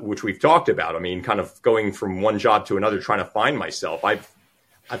 which we've talked about. I mean, kind of going from one job to another, trying to find myself. I've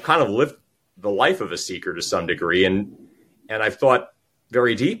kind of lived the life of a seeker to some degree. And I've thought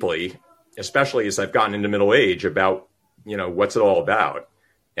very deeply, especially as I've gotten into middle age, about, what's it all about?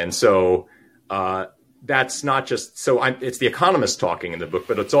 And so, that's not just, it's the economist talking in the book,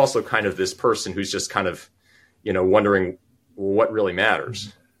 but it's also kind of this person who's just kind of, wondering what really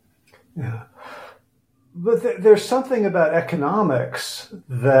matters. Yeah. But there's something about economics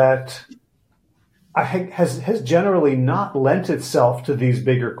that has generally not lent itself to these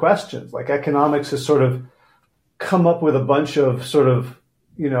bigger questions. Like, economics has sort of come up with a bunch of sort of,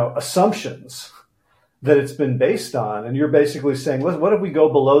 assumptions that it's been based on. And you're basically saying, what if we go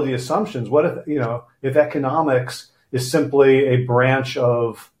below the assumptions? What if, if economics is simply a branch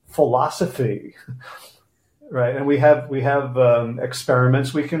of philosophy? right? And we have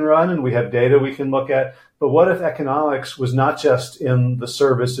experiments we can run, and we have data we can look at. But what if economics was not just in the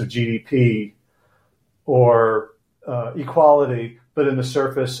service of GDP or equality, but in the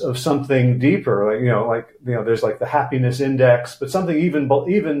surface of something deeper? There's like the happiness index, but something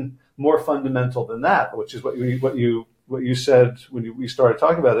even more fundamental than that, which is what you said when we started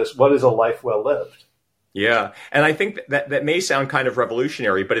talking about this. What is a life well lived? Yeah, and I think that may sound kind of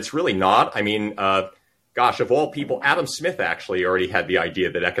revolutionary, but it's really not. I mean, gosh, of all people, Adam Smith actually already had the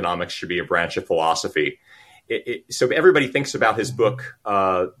idea that economics should be a branch of philosophy. So everybody thinks about his book,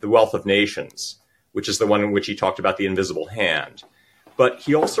 The Wealth of Nations, which is the one in which he talked about the invisible hand. But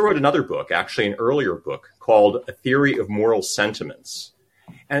he also wrote another book, actually an earlier book, called A Theory of Moral Sentiments.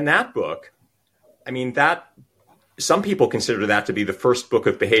 And that book, I mean, some people consider that to be the first book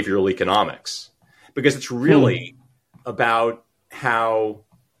of behavioral economics, because it's really about how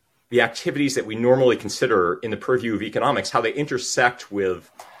the activities that we normally consider in the purview of economics, how they intersect with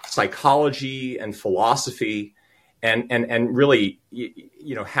psychology and philosophy, and really,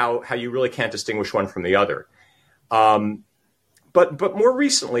 how you really can't distinguish one from the other. But more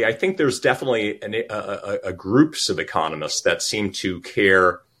recently, I think there's definitely a groups of economists that seem to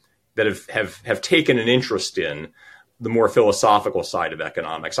care, that have taken an interest in the more philosophical side of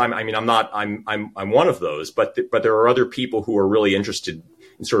economics. I'm one of those, but there are other people who are really interested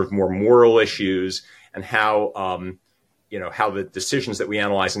in sort of more moral issues and how the decisions that we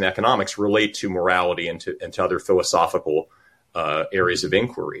analyze in economics relate to morality and to other philosophical areas of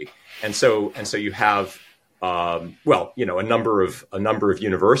inquiry. And so you have a number of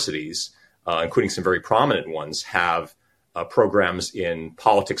universities, including some very prominent ones, have programs in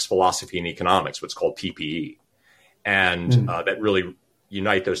politics, philosophy, and economics, what's called PPE. And that really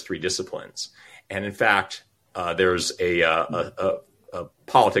unite those three disciplines. And in fact, there's a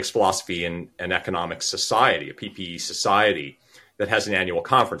politics, philosophy, and economics society, a PPE society, that has an annual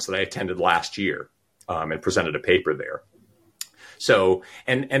conference that I attended last year and presented a paper there. So,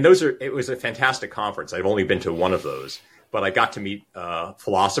 and it was a fantastic conference. I've only been to one of those, but I got to meet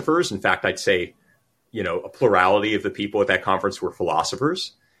philosophers. In fact, I'd say, a plurality of the people at that conference were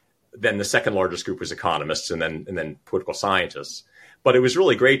philosophers. Then the second largest group was economists, and then political scientists. But it was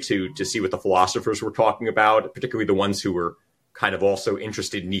really great to see what the philosophers were talking about, particularly the ones who were kind of also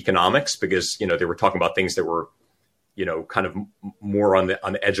interested in economics, because they were talking about things that were kind of more on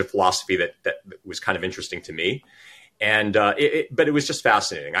the edge of philosophy that was kind of interesting to me. And but it was just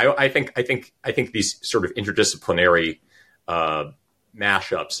fascinating. I think these sort of interdisciplinary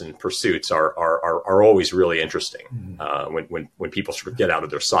mashups and pursuits are always really interesting when people sort of get out of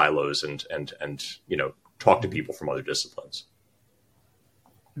their silos and talk to people from other disciplines.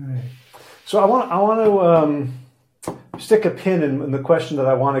 Right. So I want to stick a pin in the question that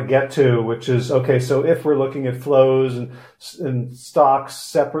I want to get to, which is, okay, so if we're looking at flows and stocks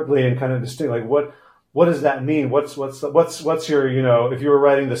separately and kind of distinct, like what does that mean? What's your if you were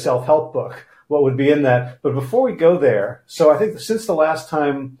writing the self-help book, what would be in that? But before we go there, so I think since the last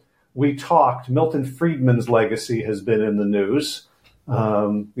time we talked, Milton Friedman's legacy has been in the news.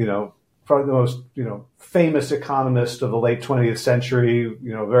 Probably the most famous economist of the late 20th century.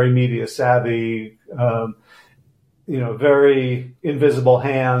 Very media savvy. Very invisible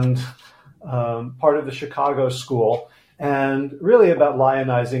hand. Part of the Chicago school, and really about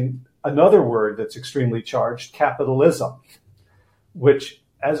lionizing another word that's extremely charged, capitalism, which,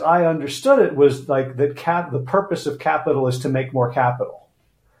 as I understood it, was like that the purpose of capital is to make more capital.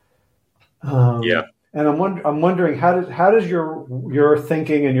 And I'm wondering how does your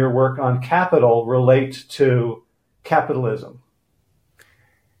thinking and your work on capital relate to capitalism?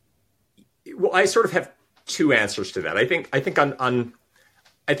 Well, I sort of have two answers to that. I think on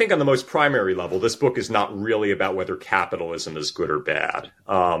the most primary level, this book is not really about whether capitalism is good or bad.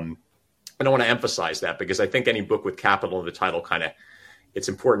 I don't want to emphasize that, because I think any book with capital in the title it's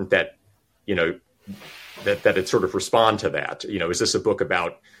important that, that it sort of respond to that. Is this a book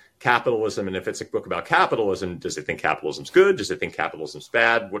about capitalism? And if it's a book about capitalism, does it think capitalism's good? Does it think capitalism's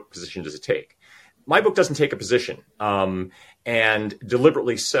bad? What position does it take? My book doesn't take a position, and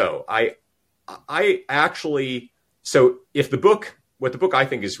deliberately so. I actually, so if what the book I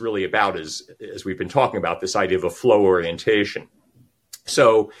think is really about is, as we've been talking about, this idea of a flow orientation.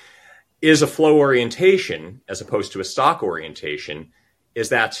 So is a flow orientation, as opposed to a stock orientation, is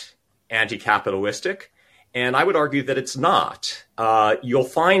that anti-capitalistic? And I would argue that it's not. You'll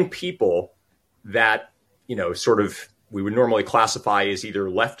find people that, we would normally classify as either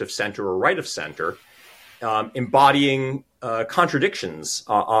left of center or right of center, embodying contradictions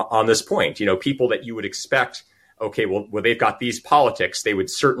on this point. People that you would expect okay, well, they've got these politics. They would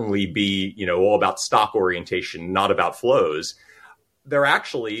certainly be, all about stock orientation, not about flows. They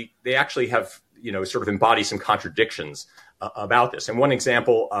actually have, sort of embody some contradictions about this. And one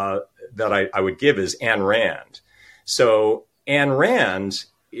example that I would give is Ayn Rand. So Ayn Rand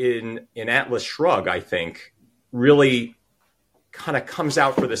in Atlas Shrugged, I think, really kind of comes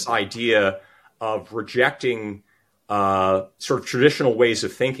out for this idea of rejecting sort of traditional ways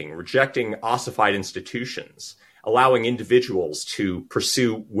of thinking, rejecting ossified institutions, allowing individuals to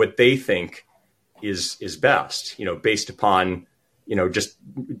pursue what they think is best, based upon, just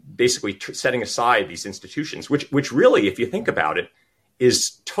basically setting aside these institutions, which really, if you think about it,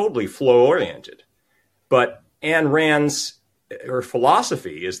 is totally flow oriented. But Ayn Rand's her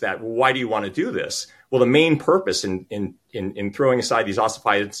philosophy is that, well, why do you want to do this? Well, the main purpose in throwing aside these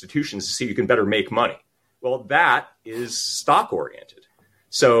ossified institutions is so you can better make money. Well, that is stock oriented.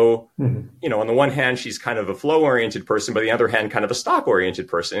 So, on the one hand, she's kind of a flow oriented person, but on the other hand, kind of a stock oriented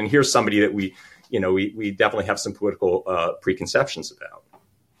person. And here's somebody that we definitely have some political preconceptions about.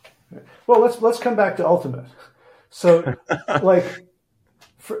 Well, let's come back to ultimate. So,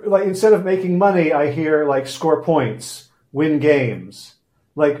 instead of making money, I hear score points, win games,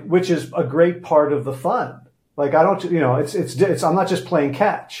 which is a great part of the fun. I don't, it's I'm not just playing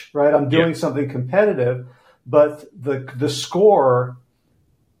catch, right? I'm doing something competitive, but the score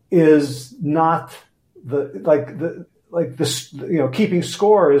is not keeping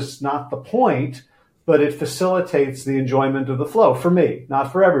score is not the point, but it facilitates the enjoyment of the flow for me,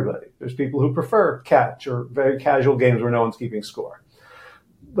 not for everybody. There's people who prefer catch or very casual games where no one's keeping score.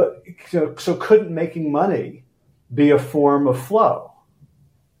 But so couldn't making money be a form of flow?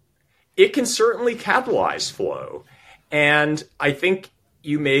 It can certainly catalyze flow. And I think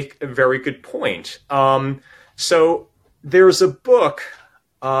you make a very good point. So there's a book,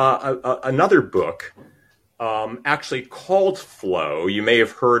 another book, actually called Flow. You may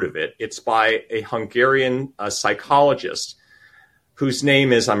have heard of it. It's by a Hungarian psychologist whose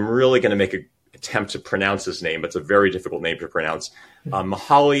name is, I'm really going to make an attempt to pronounce his name, but it's a very difficult name to pronounce.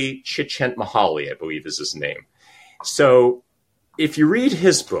 Mihaly Csikszentmihalyi, I believe is his name. So if you read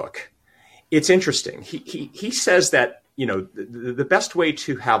his book, it's interesting. He says that, the best way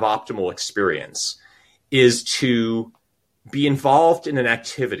to have optimal experience is to be involved in an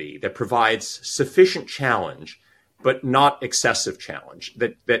activity that provides sufficient challenge, but not excessive challenge,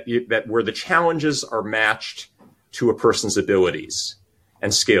 that where the challenges are matched to a person's abilities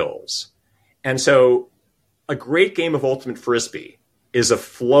and skills. And so a great game of Ultimate Frisbee is a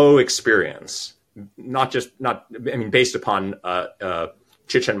flow experience, based upon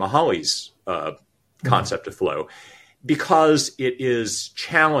Csikszentmihalyi's concept of flow, because it is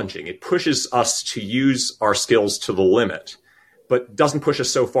challenging. It pushes us to use our skills to the limit, but doesn't push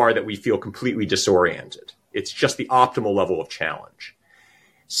us so far that we feel completely disoriented. It's just the optimal level of challenge.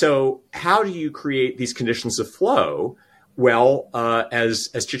 So how do you create these conditions of flow? Well, as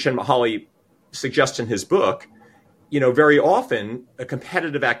Csikszentmihalyi suggests in his book, very often a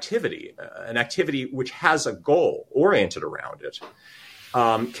competitive activity, an activity which has a goal oriented around it,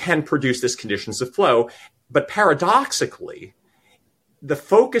 can produce this conditions of flow. But paradoxically, the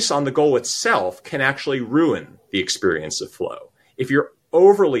focus on the goal itself can actually ruin the experience of flow. If you're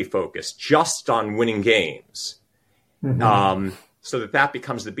overly focused just on winning games, so that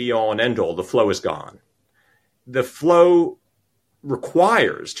becomes the be-all and end-all, the flow is gone. The flow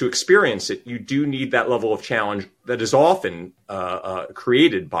requires, to experience it, you do need that level of challenge that is often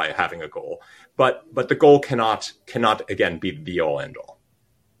created by having a goal. But the goal cannot again be the be-all, end-all.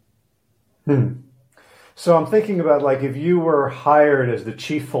 So I'm thinking about if you were hired as the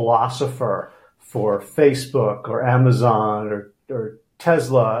chief philosopher for Facebook or Amazon or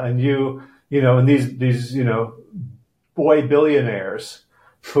Tesla, and and these boy billionaires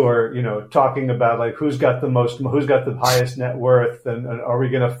who are talking about who's got the highest net worth, and are we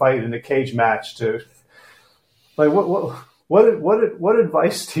going to fight in a cage match to what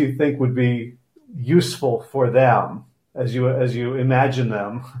advice do you think would be useful for them as you imagine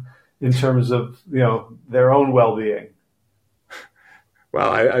them in terms of their own well-being?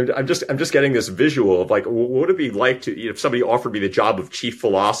 Well, I'm just getting this visual of what would it be like to if somebody offered me the job of chief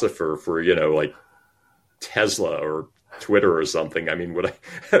philosopher for Tesla or Twitter or something. I mean, would I?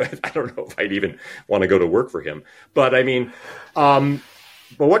 I don't know if I'd even want to go to work for him. But but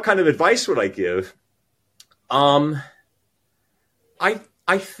what kind of advice would I give? I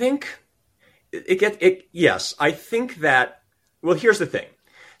think yes. I think that. Well, here's the thing.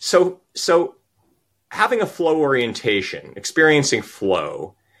 So having a flow orientation, experiencing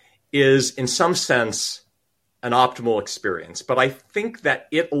flow, is in some sense an optimal experience. But I think that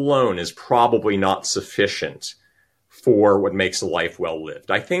it alone is probably not sufficient for what makes a life well lived.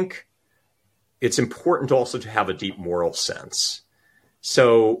 I think it's important also to have a deep moral sense.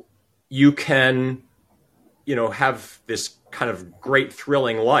 So you can, have this kind of great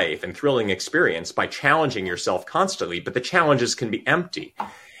thrilling life and thrilling experience by challenging yourself constantly, but the challenges can be empty.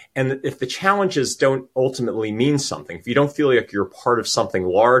 And if the challenges don't ultimately mean something, if you don't feel like you're part of something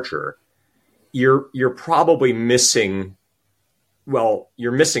larger, you're probably missing,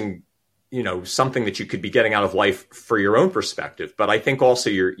 something that you could be getting out of life for your own perspective. But I think also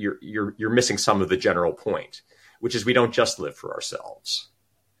you're missing some of the general point, which is we don't just live for ourselves.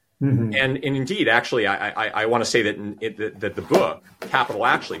 Mm-hmm. And indeed, actually, I want to say that the book,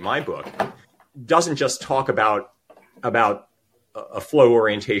 my book, doesn't just talk about a flow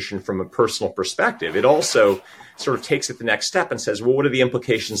orientation from a personal perspective. It also sort of takes it the next step and says, well, what are the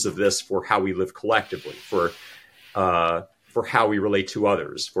implications of this for how we live collectively, for how we relate to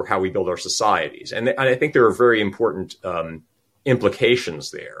others, for how we build our societies? And I think there are very important implications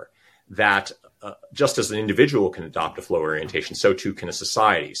there that just as an individual can adopt a flow orientation, so too can a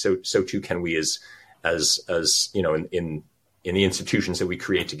society. So too can we as in the institutions that we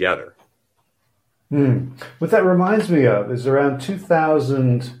create together. What that reminds me of is around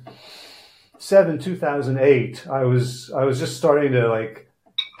 2007, 2008, I was just starting to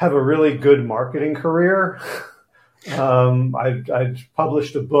have a really good marketing career. I'd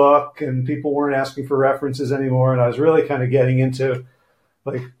published a book and people weren't asking for references anymore. And I was really kind of getting into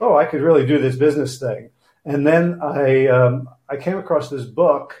I could really do this business thing. And then I came across this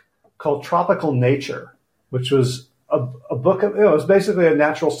book called Tropical Nature, which was a book of, it was basically a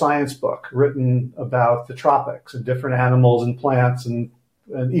natural science book written about the tropics and different animals and plants and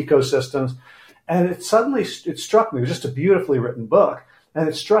ecosystems. And it struck me, it was just a beautifully written book. And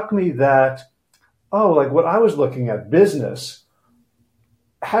it struck me that, what I was looking at, business,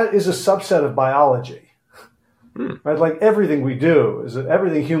 is a subset of biology. Right? Like everything we do,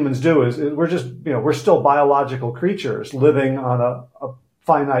 everything humans do is we're just, we're still biological creatures living on a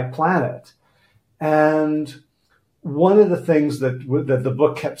finite planet. And one of the things that the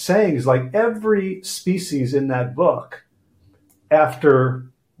book kept saying is every species in that book, after,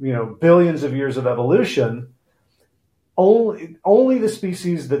 billions of years of evolution, only the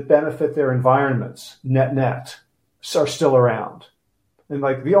species that benefit their environments, net, are still around. And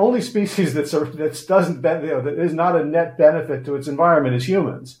the only species that is not a net benefit to its environment is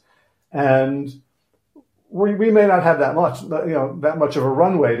humans. And we may not have that much of a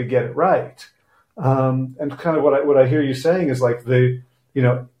runway to get it right. And kind of what I hear you saying is one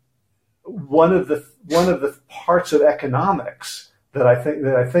of the parts of economics that I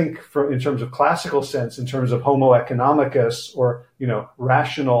think in terms of classical sense, in terms of Homo economicus or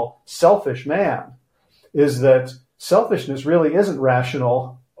rational, selfish man, is that selfishness really isn't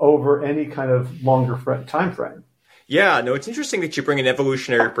rational over any kind of longer time frame. Yeah, no, it's interesting that you bring an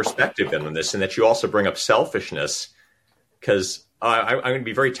evolutionary perspective in on this, and that you also bring up selfishness, because I'm going to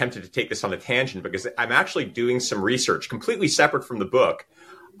be very tempted to take this on a tangent, because I'm actually doing some research completely separate from the book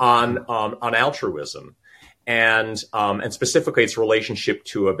on altruism, and specifically its relationship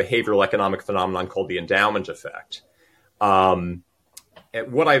to a behavioral economic phenomenon called the endowment effect. And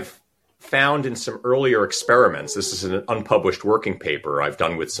what I've found in some earlier experiments, this is an unpublished working paper I've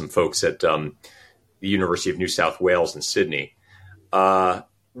done with some folks at the University of New South Wales in Sydney.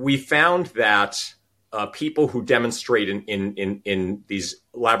 We found that people who demonstrate in these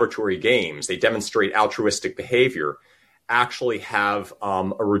laboratory games, they demonstrate altruistic behavior, actually have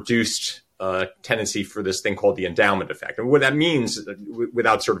a reduced tendency for this thing called the endowment effect. And what that means,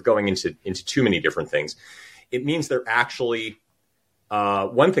 without sort of going into too many different things, it means they're actually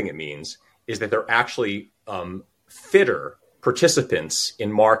one thing it means is that they're actually fitter participants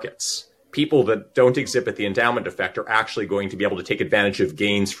in markets. People that don't exhibit the endowment effect are actually going to be able to take advantage of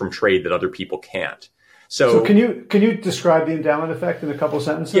gains from trade that other people can't. So can you describe the endowment effect in a couple of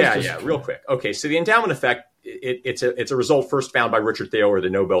sentences? Yeah, real quick. Okay, so the endowment effect, it's a result first found by Richard Thaler, the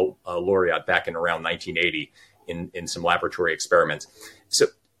Nobel laureate, back in around 1980 in some laboratory experiments. So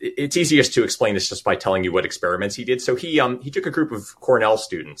it's easiest to explain this just by telling you what experiments he did. So he took a group of Cornell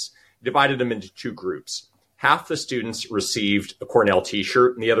students, divided them into two groups. Half the students received a Cornell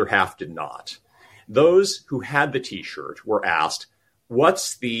T-shirt and the other half did not. Those who had the T-shirt were asked,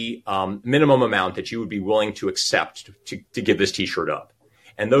 what's the minimum amount that you would be willing to accept to give this T-shirt up?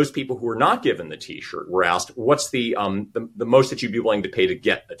 And those people who were not given the T-shirt were asked, what's the most that you'd be willing to pay to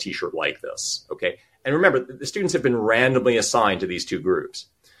get a T-shirt like this? Okay. And remember, the students have been randomly assigned to these two groups.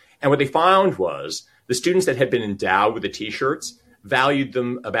 And what they found was the students that had been endowed with the T-shirts valued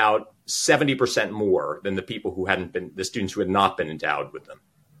them about 70% more than the students who had not been endowed with them.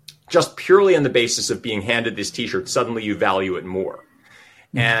 just purely on the basis of being handed this T-shirt, suddenly you value it more.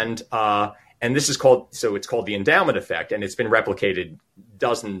 And this is called, so it's called the endowment effect, and it's been replicated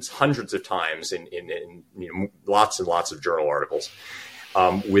dozens, hundreds of times in lots and lots of journal articles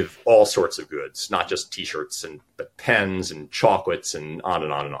with all sorts of goods, not just T-shirts, but pens and chocolates and on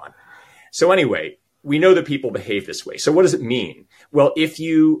and on and on. So anyway, we know that people behave this way. So what does it mean? Well, if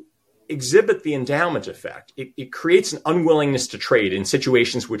you exhibit the endowment effect, it creates an unwillingness to trade in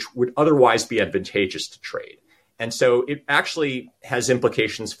situations which would otherwise be advantageous to trade. And so it actually has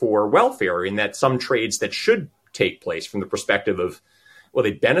implications for welfare in that some trades that should take place from the perspective of, well,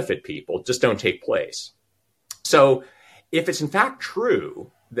 they benefit people, just don't take place. So if it's in fact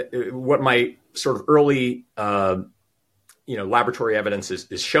true that what my sort of early laboratory evidence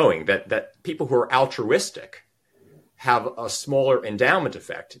is showing that people who are altruistic have a smaller endowment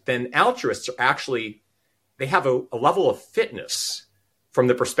effect, then altruists are actually, they have a level of fitness from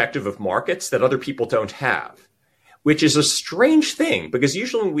the perspective of markets that other people don't have, which is a strange thing, because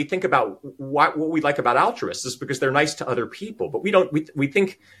usually when we think about what we like about altruists is because they're nice to other people, but we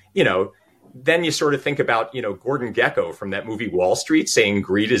think, then you sort of think about, Gordon Gekko from that movie Wall Street saying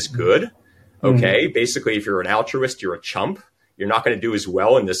greed is good. Okay. Mm-hmm. Basically, if you're an altruist, you're a chump. You're not going to do as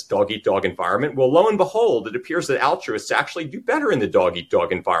well in this dog-eat-dog environment. Well, lo and behold, it appears that altruists actually do better in the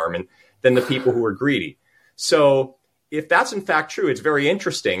dog-eat-dog environment than the people who are greedy. So if that's in fact true, it's very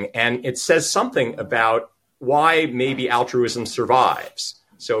interesting. And it says something about why maybe altruism survives.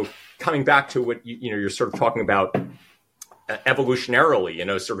 So coming back to what you're sort of talking about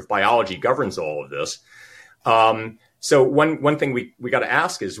evolutionarily, sort of biology governs all of this. So one thing we got to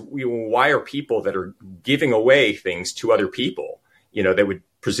ask is, why are people that are giving away things to other people, that would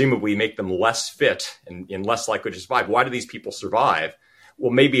presumably make them less fit and less likely to survive? Why do these people survive?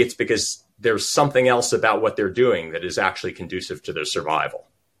 Well, maybe it's because there's something else about what they're doing that is actually conducive to their survival.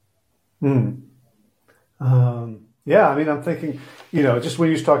 Yeah, I mean, I'm thinking, just when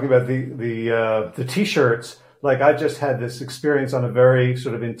you was talking about the T-shirts, like I just had this experience on a very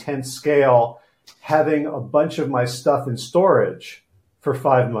sort of intense scale, having a bunch of my stuff in storage for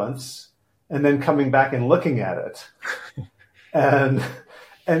 5 months and then coming back and looking at it and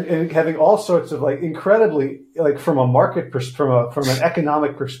having all sorts of like incredibly, like from a market, from an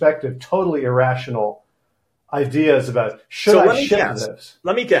economic perspective, totally irrational ideas about should I ship this?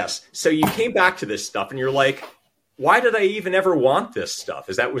 Let me guess. So you came back to this stuff and you're like, why did I even ever want this stuff?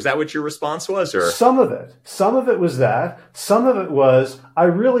 Was that what your response was? Or some of it was that. Some of it was, I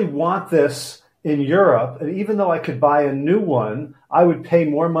really want this in Europe, and even though I could buy a new one, I would pay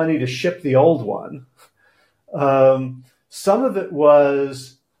more money to ship the old one. Some of it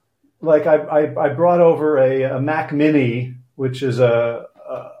was like I brought over a Mac Mini, which is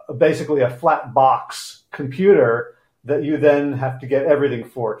basically a flat box computer that you then have to get everything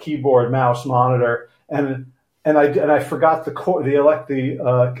for: keyboard, mouse, monitor, and I forgot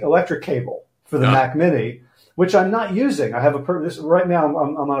the electric cable for the Mac Mini, which I'm not using. I have right now.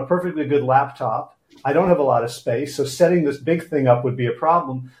 I'm on a perfectly good laptop. I don't have a lot of space, so setting this big thing up would be a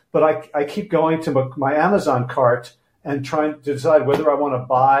problem. But I keep going to my Amazon cart and trying to decide whether I want to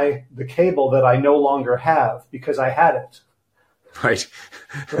buy the cable that I no longer have because I had it. Right.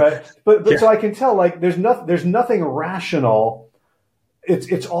 But yeah. So I can tell, like, there's nothing rational.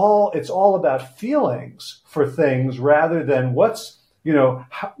 It's all about feelings for things rather than what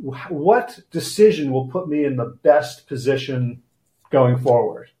decision will put me in the best position going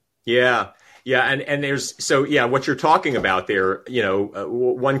forward. Yeah. And what you're talking about there,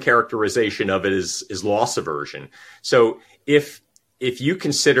 one characterization of it is loss aversion. So if you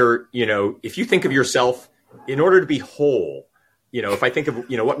consider, if you think of yourself in order to be whole, if I think of,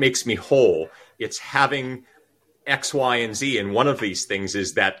 what makes me whole, it's having X, Y, and Z. And one of these things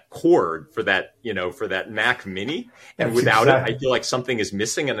is that cord for that Mac Mini. And That's without exactly. it, I feel like something is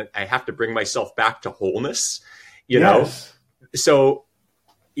missing and I have to bring myself back to wholeness, Yes. So,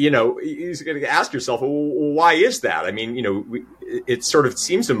 you're going to ask yourself, well, why is that? I mean, it sort of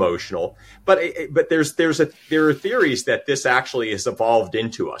seems emotional, but there are theories that this actually has evolved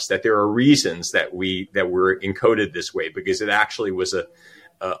into us, that there are reasons that we're encoded this way because it actually was a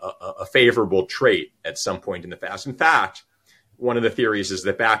favorable trait at some point in the past. In fact, one of the theories is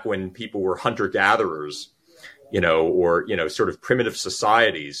that back when people were hunter-gatherers, or sort of primitive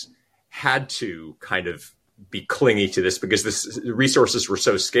societies had to kind of be clingy to this because the resources were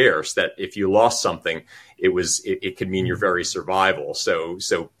so scarce that if you lost something, it could mean your very survival. So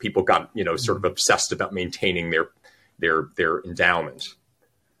people got, sort of obsessed about maintaining their endowment.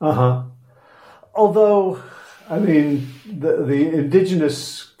 Although, I mean, the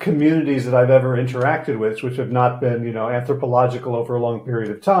indigenous communities that I've ever interacted with, which have not been, anthropological over a long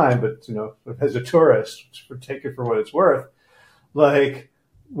period of time, but, as a tourist, take it for what it's worth, like,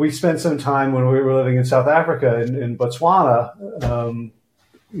 we spent some time when we were living in South Africa, in Botswana,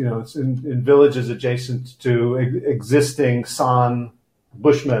 it's in villages adjacent to existing San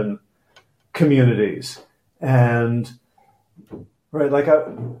Bushmen communities. And right, like,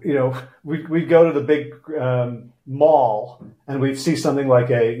 we'd go to the big mall and we'd see something like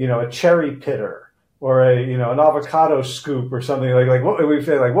a cherry pitter or an avocado scoop or something like what we'd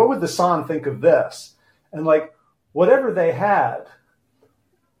say, like, what would the San think of this? And like, whatever they had,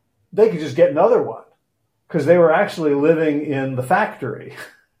 they could just get another one because they were actually living in the factory.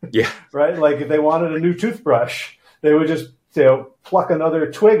 Yeah. Right. Like, if they wanted a new toothbrush, they would just, pluck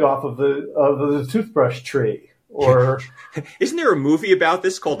another twig off of the toothbrush tree. Or isn't there a movie about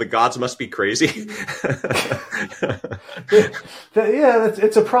this called "The Gods Must Be Crazy"?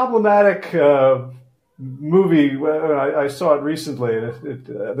 It's a problematic movie. I saw it recently. There's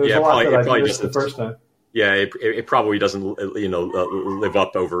a lot that I missed the first time. Yeah, it probably doesn't, live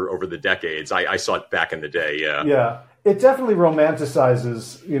up over the decades. I saw it back in the day. Yeah. Yeah, it definitely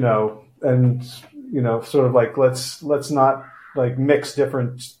romanticizes, and sort of like let's not like mix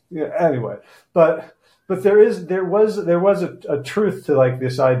different. Anyway, but there was a truth to like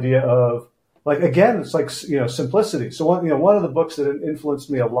this idea of like, again, it's like simplicity. So one of the books that influenced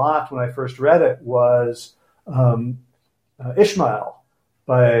me a lot when I first read it was Ishmael,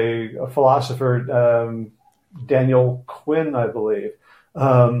 by a philosopher, Daniel Quinn, I believe.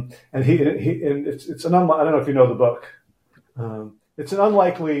 And it's an I don't know if you know the book. It's an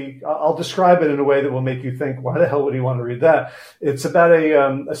unlikely, I'll describe it in a way that will make you think, why the hell would he want to read that? It's about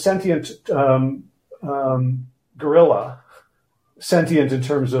a sentient gorilla, sentient in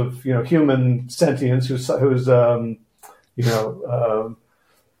terms of, human sentience, who's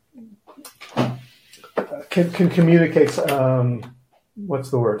can communicate, what's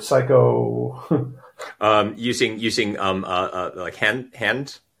the word? Using like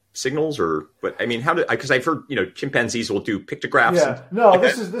hand signals, or what? I mean, how do? Because I've heard chimpanzees will do pictographs. Yeah, no,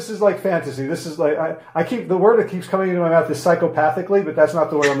 this is like fantasy. This is like I keep the word that keeps coming into my mouth is psychopathically, but that's not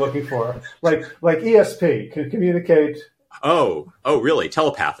the word I'm looking for. Like ESP can communicate. Oh, really?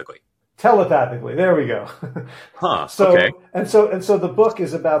 Telepathically. There we go. Huh. So, okay. And so the book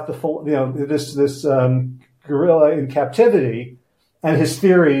is about the full, this gorilla in captivity and his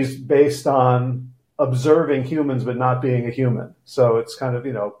theories based on observing humans but not being a human. So it's kind of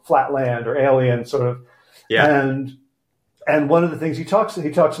flatland or alien sort of. Yeah. And one of the things he talks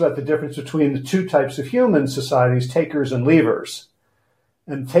about the difference between the two types of human societies, takers and leavers.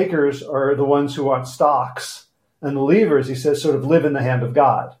 And takers are the ones who want stocks, and the leavers, he says, sort of live in the hand of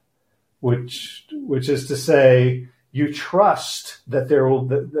God, which is to say, you trust that there will,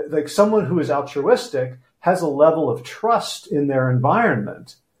 like someone who is altruistic has a level of trust in their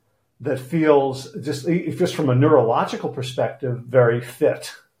environment that feels just from a neurological perspective very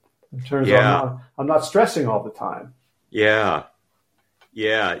fit in terms of I'm not stressing all the time. Yeah.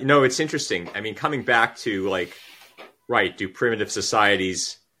 It's interesting. I mean, coming back to like, right? Do primitive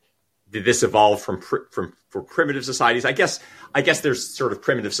societies? Did this evolve for primitive societies? I guess there's sort of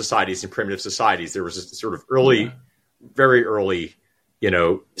primitive societies and primitive societies. There was a sort of early, very early,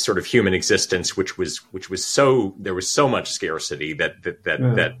 sort of human existence, which was so, there was so much scarcity that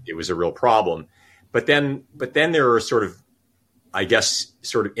it was a real problem. But then there are sort of, I guess,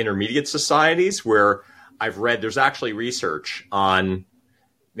 sort of intermediate societies where I've read there's actually research on,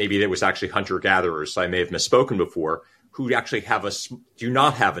 maybe there was actually hunter-gatherers, so I may have misspoken before, who actually do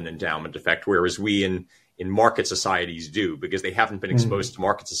not have an endowment effect, whereas we in market societies do, because they haven't been exposed to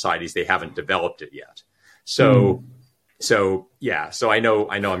market societies, they haven't developed it yet. So I know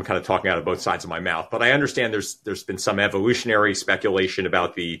I'm kind of talking out of both sides of my mouth, but I understand there's been some evolutionary speculation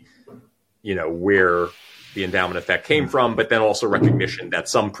about the, where the endowment effect came from, but then also recognition that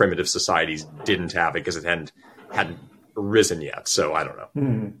some primitive societies didn't have it because it hadn't arisen yet. So I don't know.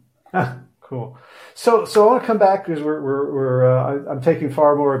 Cool. So I want to come back because I'm taking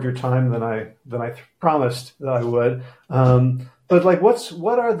far more of your time than I promised that I would. But like,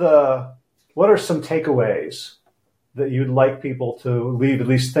 what are some takeaways that you'd like people to leave at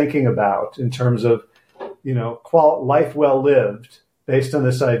least thinking about in terms of, life well lived, based on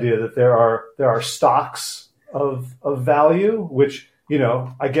this idea that there are stocks of value, which,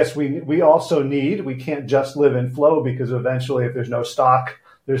 I guess we also need. We can't just live in flow, because eventually if there's no stock,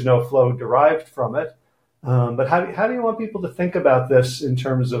 there's no flow derived from it. But how do you want people to think about this in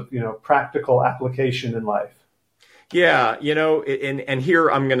terms of, practical application in life? Yeah, and here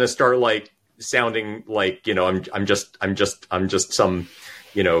I'm going to start like sounding like, I'm just some,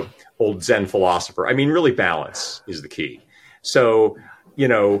 old Zen philosopher. I mean, really balance is the key. So,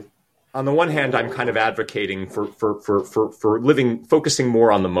 on the one hand, I'm kind of advocating for living, focusing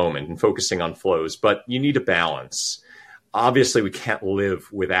more on the moment and focusing on flows, but you need a balance. Obviously, we can't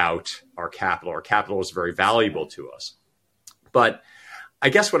live without our capital. Our capital is very valuable to us. But I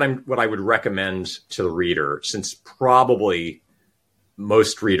guess what I would recommend to the reader, since probably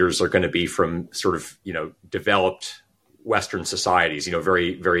most readers are going to be from sort of, developed Western societies,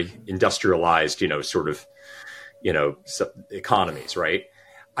 very, very industrialized, economies, right?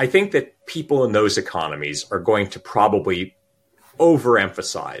 I think that people in those economies are going to probably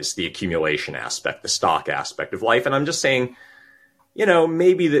overemphasize the accumulation aspect, the stock aspect of life. And I'm just saying,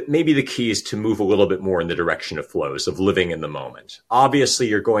 maybe the key is to move a little bit more in the direction of flows, of living in the moment. Obviously,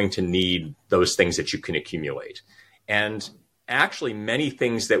 you're going to need those things that you can accumulate. And actually, many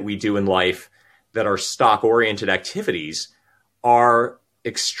things that we do in life that are stock-oriented activities are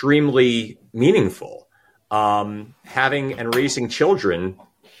extremely meaningful. Having and raising children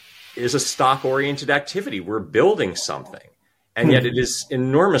is a stock-oriented activity. We're building something, and yet it is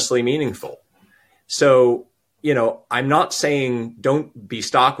enormously meaningful. So, I'm not saying don't be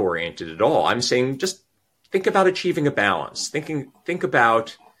stock-oriented at all. I'm saying just think about achieving a balance. Think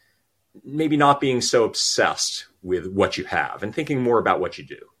about maybe not being so obsessed with what you have and thinking more about what you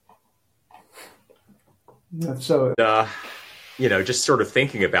do. So, just sort of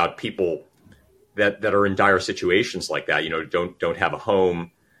thinking about people that are in dire situations like that, don't have a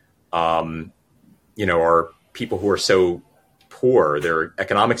home, are people who are so poor, their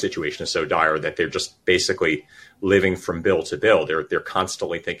economic situation is so dire that they're just basically living from bill to bill. They're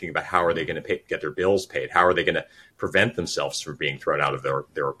constantly thinking about how are they going to get their bills paid? How are they going to prevent themselves from being thrown out of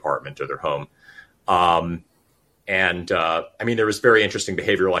their apartment or their home? There was very interesting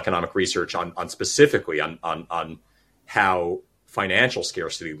behavioral economic research on specifically on how financial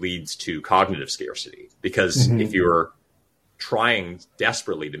scarcity leads to cognitive scarcity. Because if you're trying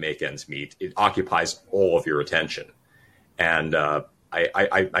desperately to make ends meet, it occupies all of your attention. And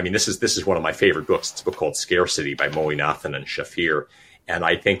this is one of my favorite books. It's a book called Scarcity by Moinathan and Shafir. And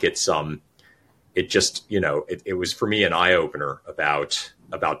I think it was for me an eye opener about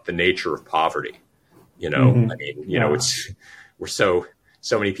the nature of poverty. We're so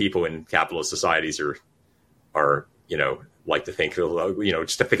many people in capitalist societies are like to think,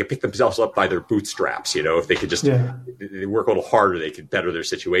 just if they could pick themselves up by their bootstraps, if they could just they work a little harder, they could better their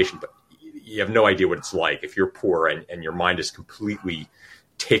situation. But you have no idea what it's like if you're poor and your mind is completely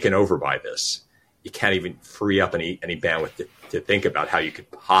taken over by this. You can't even free up any bandwidth to think about how you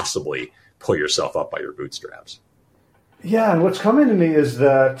could possibly pull yourself up by your bootstraps. Yeah, and what's coming to me is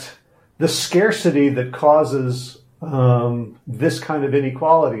that the scarcity that causes this kind of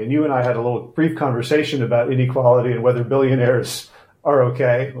inequality, and you and I had a little brief conversation about inequality and whether billionaires are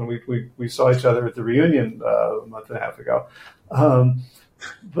okay when we saw each other at the reunion a month and a half ago.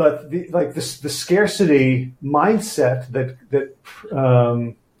 But the scarcity mindset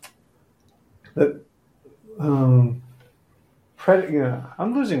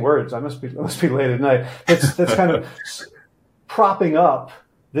I'm losing words. I must be late at night. That's kind of propping up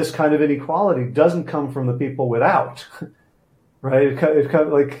this kind of inequality doesn't come from the people without, right? It kind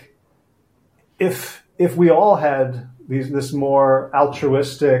of like if we all had this more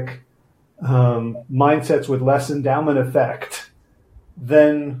altruistic mindsets with less endowment effect,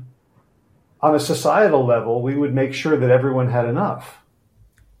 then on a societal level, we would make sure that everyone had enough.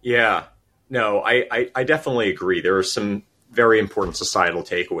 Yeah, no, I definitely agree. There are some very important societal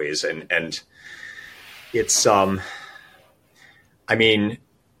takeaways, and it's I'm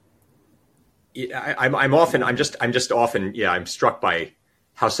struck by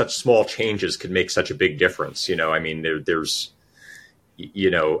how such small changes could make such a big difference. I don't know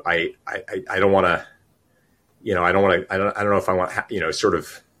if I want, sort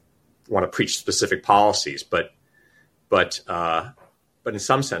of want to preach specific policies, but in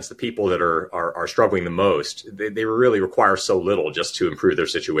some sense, the people that are struggling the most, they really require so little just to improve their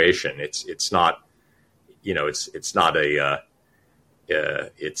situation. It's not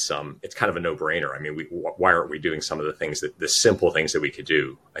it's kind of a no-brainer. I mean, why aren't we doing some of the simple things that we could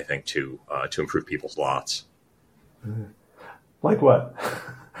do, I think, to improve people's lots? Like what?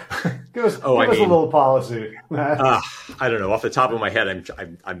 give us a little policy. I don't know. Off the top of my head,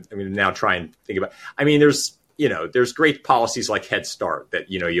 I'm going to now try and think about. I mean, there's great policies like Head Start that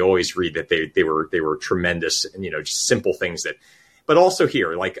you always read that they were tremendous, and just simple things that. But also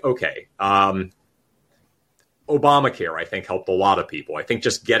here, like Obamacare, I think, helped a lot of people. I think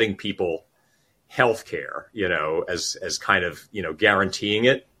just getting people health care, as kind of, guaranteeing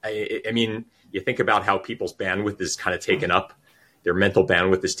it I mean, you think about how people's bandwidth is kind of taken up. Their mental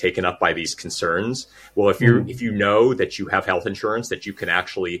bandwidth is taken up by these concerns. Well, if you know that you have health insurance, that you can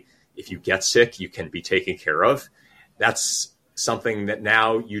actually, if you get sick, you can be taken care of. That's something that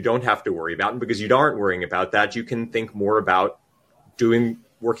now you don't have to worry about. And because you aren't worrying about that, you can think more about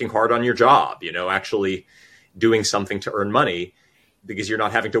working hard on your job, actually doing something to earn money, because you're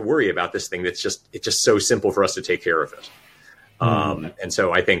not having to worry about this thing it's just so simple for us to take care of it. And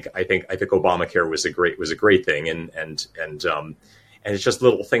so I think Obamacare was a great thing, and it's just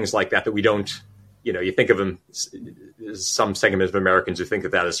little things like that we don't, you think of them, some segment of Americans who think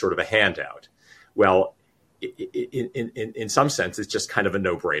of that as sort of a handout. Well, in some sense, it's just kind of a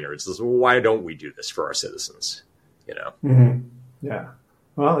no-brainer. It's just, well, why don't we do this for our citizens? Yeah.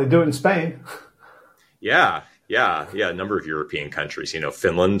 Well, they do it in Spain. Yeah. A number of European countries.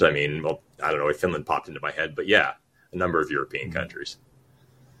 Finland. I mean, well, I don't know if Finland popped into my head, but yeah, a number of European countries.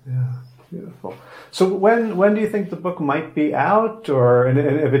 Yeah, beautiful. So when do you think the book might be out, and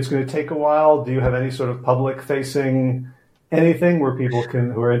if it's going to take a while, do you have any sort of public-facing anything where people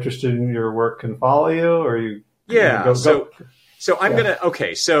who are interested in your work can follow you, or you? Yeah. Go? So I'm gonna.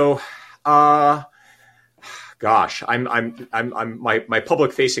 Okay. So, gosh, I'm my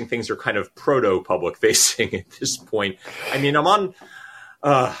public-facing things are kind of proto-public-facing at this point. I mean, I'm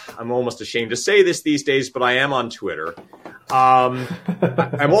almost ashamed to say this these days, but I am on Twitter. I'm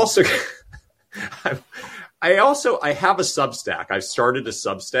also, I have a Substack. I've started a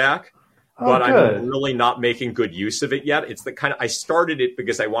Substack, but I'm really not making good use of it yet. It's I started it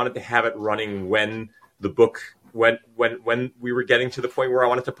because I wanted to have it running when the book, when we were getting to the point where I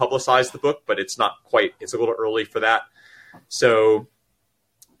wanted to publicize the book, but it's not quite, it's a little early for that. So,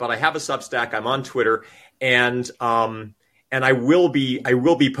 but I have a Substack. I'm on Twitter, and I will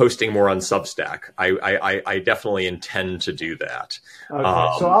be posting more on Substack. I definitely intend to do that.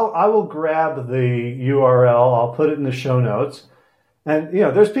 Okay, so I will grab the URL. I'll put it in the show notes. And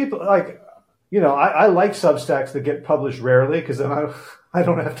there's people like, I like Substacks that get published rarely, because then I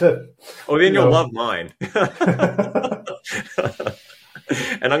don't have to. Oh, then you'll love mine.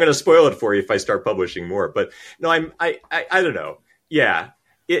 And I'm going to spoil it for you if I start publishing more. But no, I don't know. Yeah.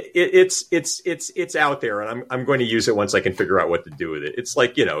 It's out there, and I'm going to use it once I can figure out what to do with it. It's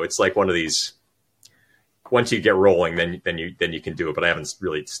like, it's like one of these, once you get rolling, then you can do it, but I haven't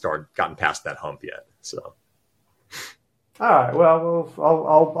really gotten past that hump yet. So. All right. Well,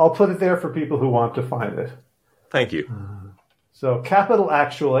 I'll put it there for people who want to find it. Thank you. So Capital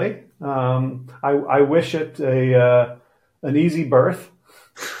Actually, I wish it an easy birth.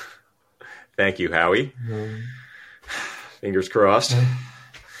 Thank you, Howie. Fingers crossed.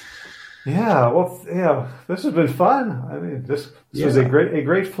 Yeah, well, this has been fun. I mean, this was a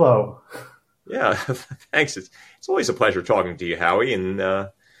great flow. Yeah, thanks. It's always a pleasure talking to you, Howie. And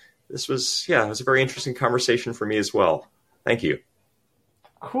it was a very interesting conversation for me as well. Thank you.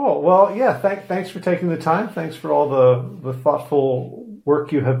 Cool. Well, yeah. Thanks for taking the time. Thanks for all the thoughtful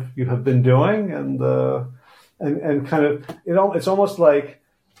work you have been doing, and kind of it's almost like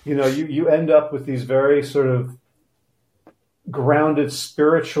you end up with these very sort of grounded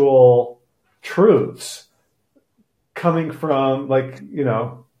spiritual truths coming from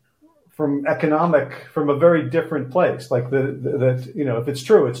from a very different place. Like that if it's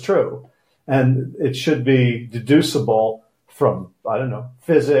true, it's true, and it should be deducible from, I don't know,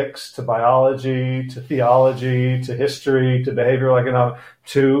 physics to biology to theology to history to behavioral economics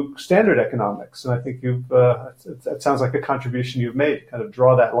to standard economics. And I think it sounds like a contribution you've made, kind of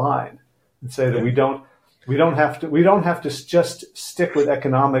draw that line and say that we don't have to just stick with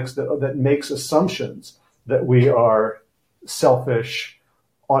economics that makes assumptions that we are selfish,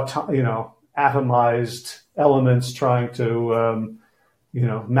 atomized elements trying to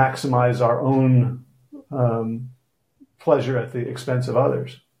maximize our own pleasure at the expense of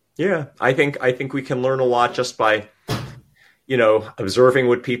others. Yeah, I think we can learn a lot just by observing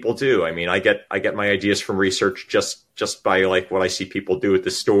what people do. I mean, I get my ideas from research just by like what I see people do at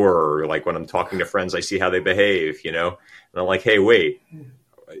the store, or like when I'm talking to friends, I see how they behave, and I'm like, hey, wait,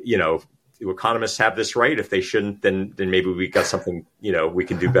 do economists have this right? If they shouldn't, then maybe we got something, we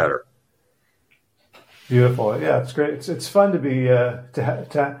can do better. Beautiful. Yeah, it's great. It's fun to be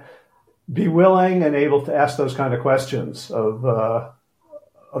to be willing and able to ask those kind of questions of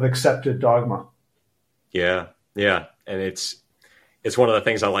accepted dogma. Yeah. And it's one of the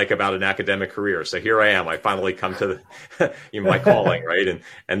things I like about an academic career. So here I am. I finally come to my calling, right?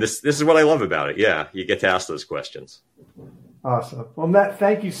 And this is what I love about it. Yeah, you get to ask those questions. Awesome. Well, Matt,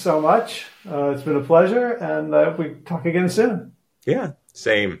 thank you so much. It's been a pleasure, and I hope we talk again soon. Yeah,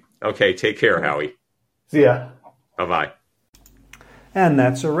 same. Okay, take care, Howie. See ya. Bye-bye. And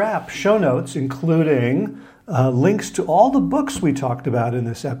that's a wrap. Show notes, including links to all the books we talked about in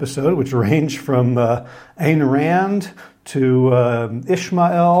this episode, which range from Ayn Rand to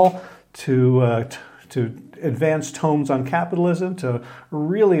Ishmael to advanced tomes on capitalism to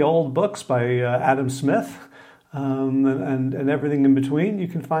really old books by Adam Smith and everything in between. You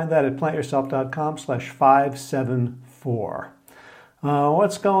can find that at plantyourself.com/574.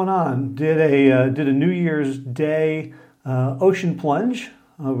 What's going on? Did a New Year's Day ocean plunge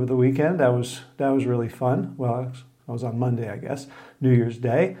over the weekend. That was really fun. Well, I was on Monday, I guess, New Year's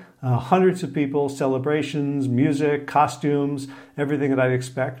Day. Hundreds of people, celebrations, music, costumes, everything that I'd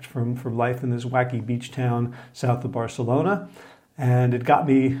expect from life in this wacky beach town south of Barcelona. And it got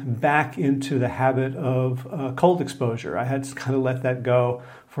me back into the habit of cold exposure. I had to kind of let that go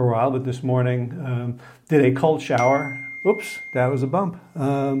for a while, but this morning did a cold shower. Oops, that was a bump.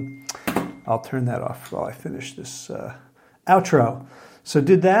 I'll turn that off while I finish this outro. So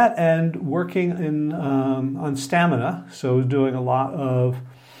did that and working on stamina. So doing a lot of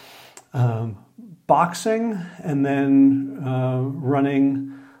boxing and then running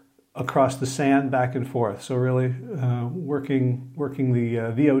across the sand back and forth. So really working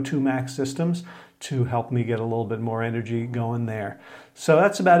the VO2 max systems to help me get a little bit more energy going there. So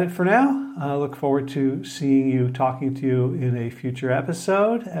that's about it for now. I look forward to seeing you, talking to you in a future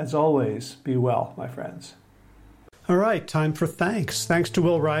episode. As always, be well, my friends. All right, time for thanks. Thanks to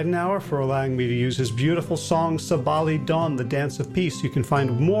Will Ridenauer for allowing me to use his beautiful song Sabali Dawn, The Dance of Peace. You can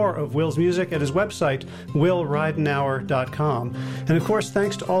find more of Will's music at his website, willridenauer.com. And of course,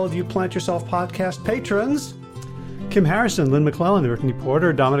 thanks to all of you Plant Yourself podcast patrons. Kim Harrison, Lynn McClellan, Brittany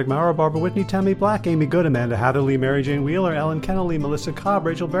Porter, Dominic Maurer, Barbara Whitney, Tammy Black, Amy Good, Amanda Hatterley, Mary Jane Wheeler, Ellen Kennelly, Melissa Cobb,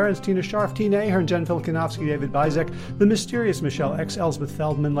 Rachel Behrens, Tina Scharf, Tina Ahern, Jen Filkanovsky, David Bizek, The Mysterious Michelle X, Elsbeth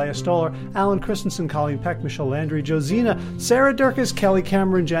Feldman, Leah Stoller, Alan Christensen, Colleen Peck, Michelle Landry, Josina, Sarah Durkis, Kelly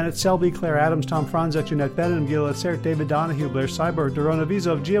Cameron, Janet Selby, Claire Adams, Tom Franzek, Jeanette Bennett, Gila Cert, David Donahue, Blair Cyber, Dorona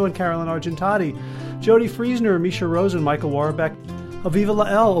Vizov, Gio and Carolyn Argentati, Jody Friesner, Misha Rosen, Michael Warbeck, Aviva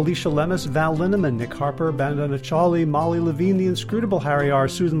Lael, Alicia Lemus, Val Linneman, Nick Harper, Bandana Chawley, Molly Levine, The Inscrutable Harry R.,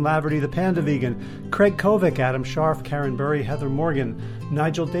 Susan Laverty, The Panda Vegan, Craig Kovic, Adam Scharf, Karen Burry, Heather Morgan,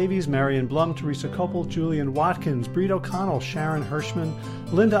 Nigel Davies, Marion Blum, Teresa Koppel, Julian Watkins, Breed O'Connell, Sharon Hirschman,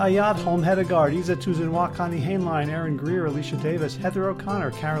 Linda Ayat, Holm Hedegaard, Isa Tuzinwa, Connie Hainline, Aaron Greer, Alicia Davis, Heather O'Connor,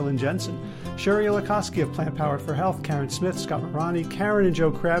 Carolyn Jensen, Sherry Olakoski of Plant Powered for Health, Karen Smith, Scott Marani, Karen and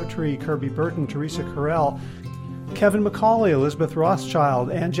Joe Crabtree, Kirby Burton, Teresa Carell, Kevin McCauley, Elizabeth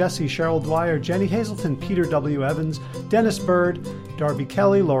Rothschild, Ann Jesse, Cheryl Dwyer, Jenny Hazelton, Peter W. Evans, Dennis Bird, Darby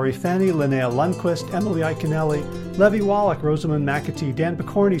Kelly, Laurie Fanny, Linnea Lundquist, Emily Iconelli, Levy Wallach, Rosamund McAtee, Dan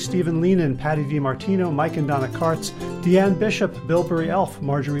Picorni, Stephen Leenan, Patty DiMartino, Mike and Donna Kartz, Deanne Bishop, Bilberry Elf,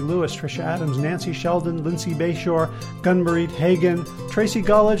 Marjorie Lewis, Tricia Adams, Nancy Sheldon, Lindsay Bayshore, Gunmarit Hagan, Tracy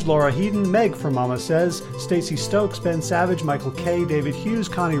Gullidge, Laura Heaton, Meg from Mama Says, Stacey Stokes, Ben Savage, Michael Kay, David Hughes,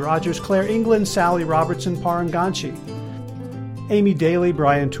 Connie Rogers, Claire England, Sally Robertson, Paranganchi, Amy Daly,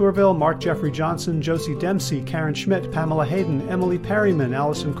 Brian Tourville, Mark Jeffrey Johnson, Josie Dempsey, Karen Schmidt, Pamela Hayden, Emily Perryman,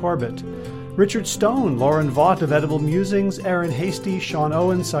 Allison Corbett, Richard Stone, Lauren Vaught of Edible Musings, Erin Hasty, Sean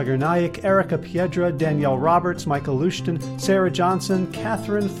Owen, Sagar Naik, Erica Piedra, Danielle Roberts, Michael Lushton, Sarah Johnson,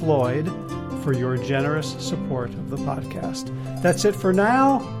 Catherine Floyd, for your generous support of the podcast. That's it for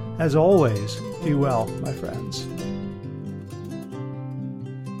now. As always, be well, my friends.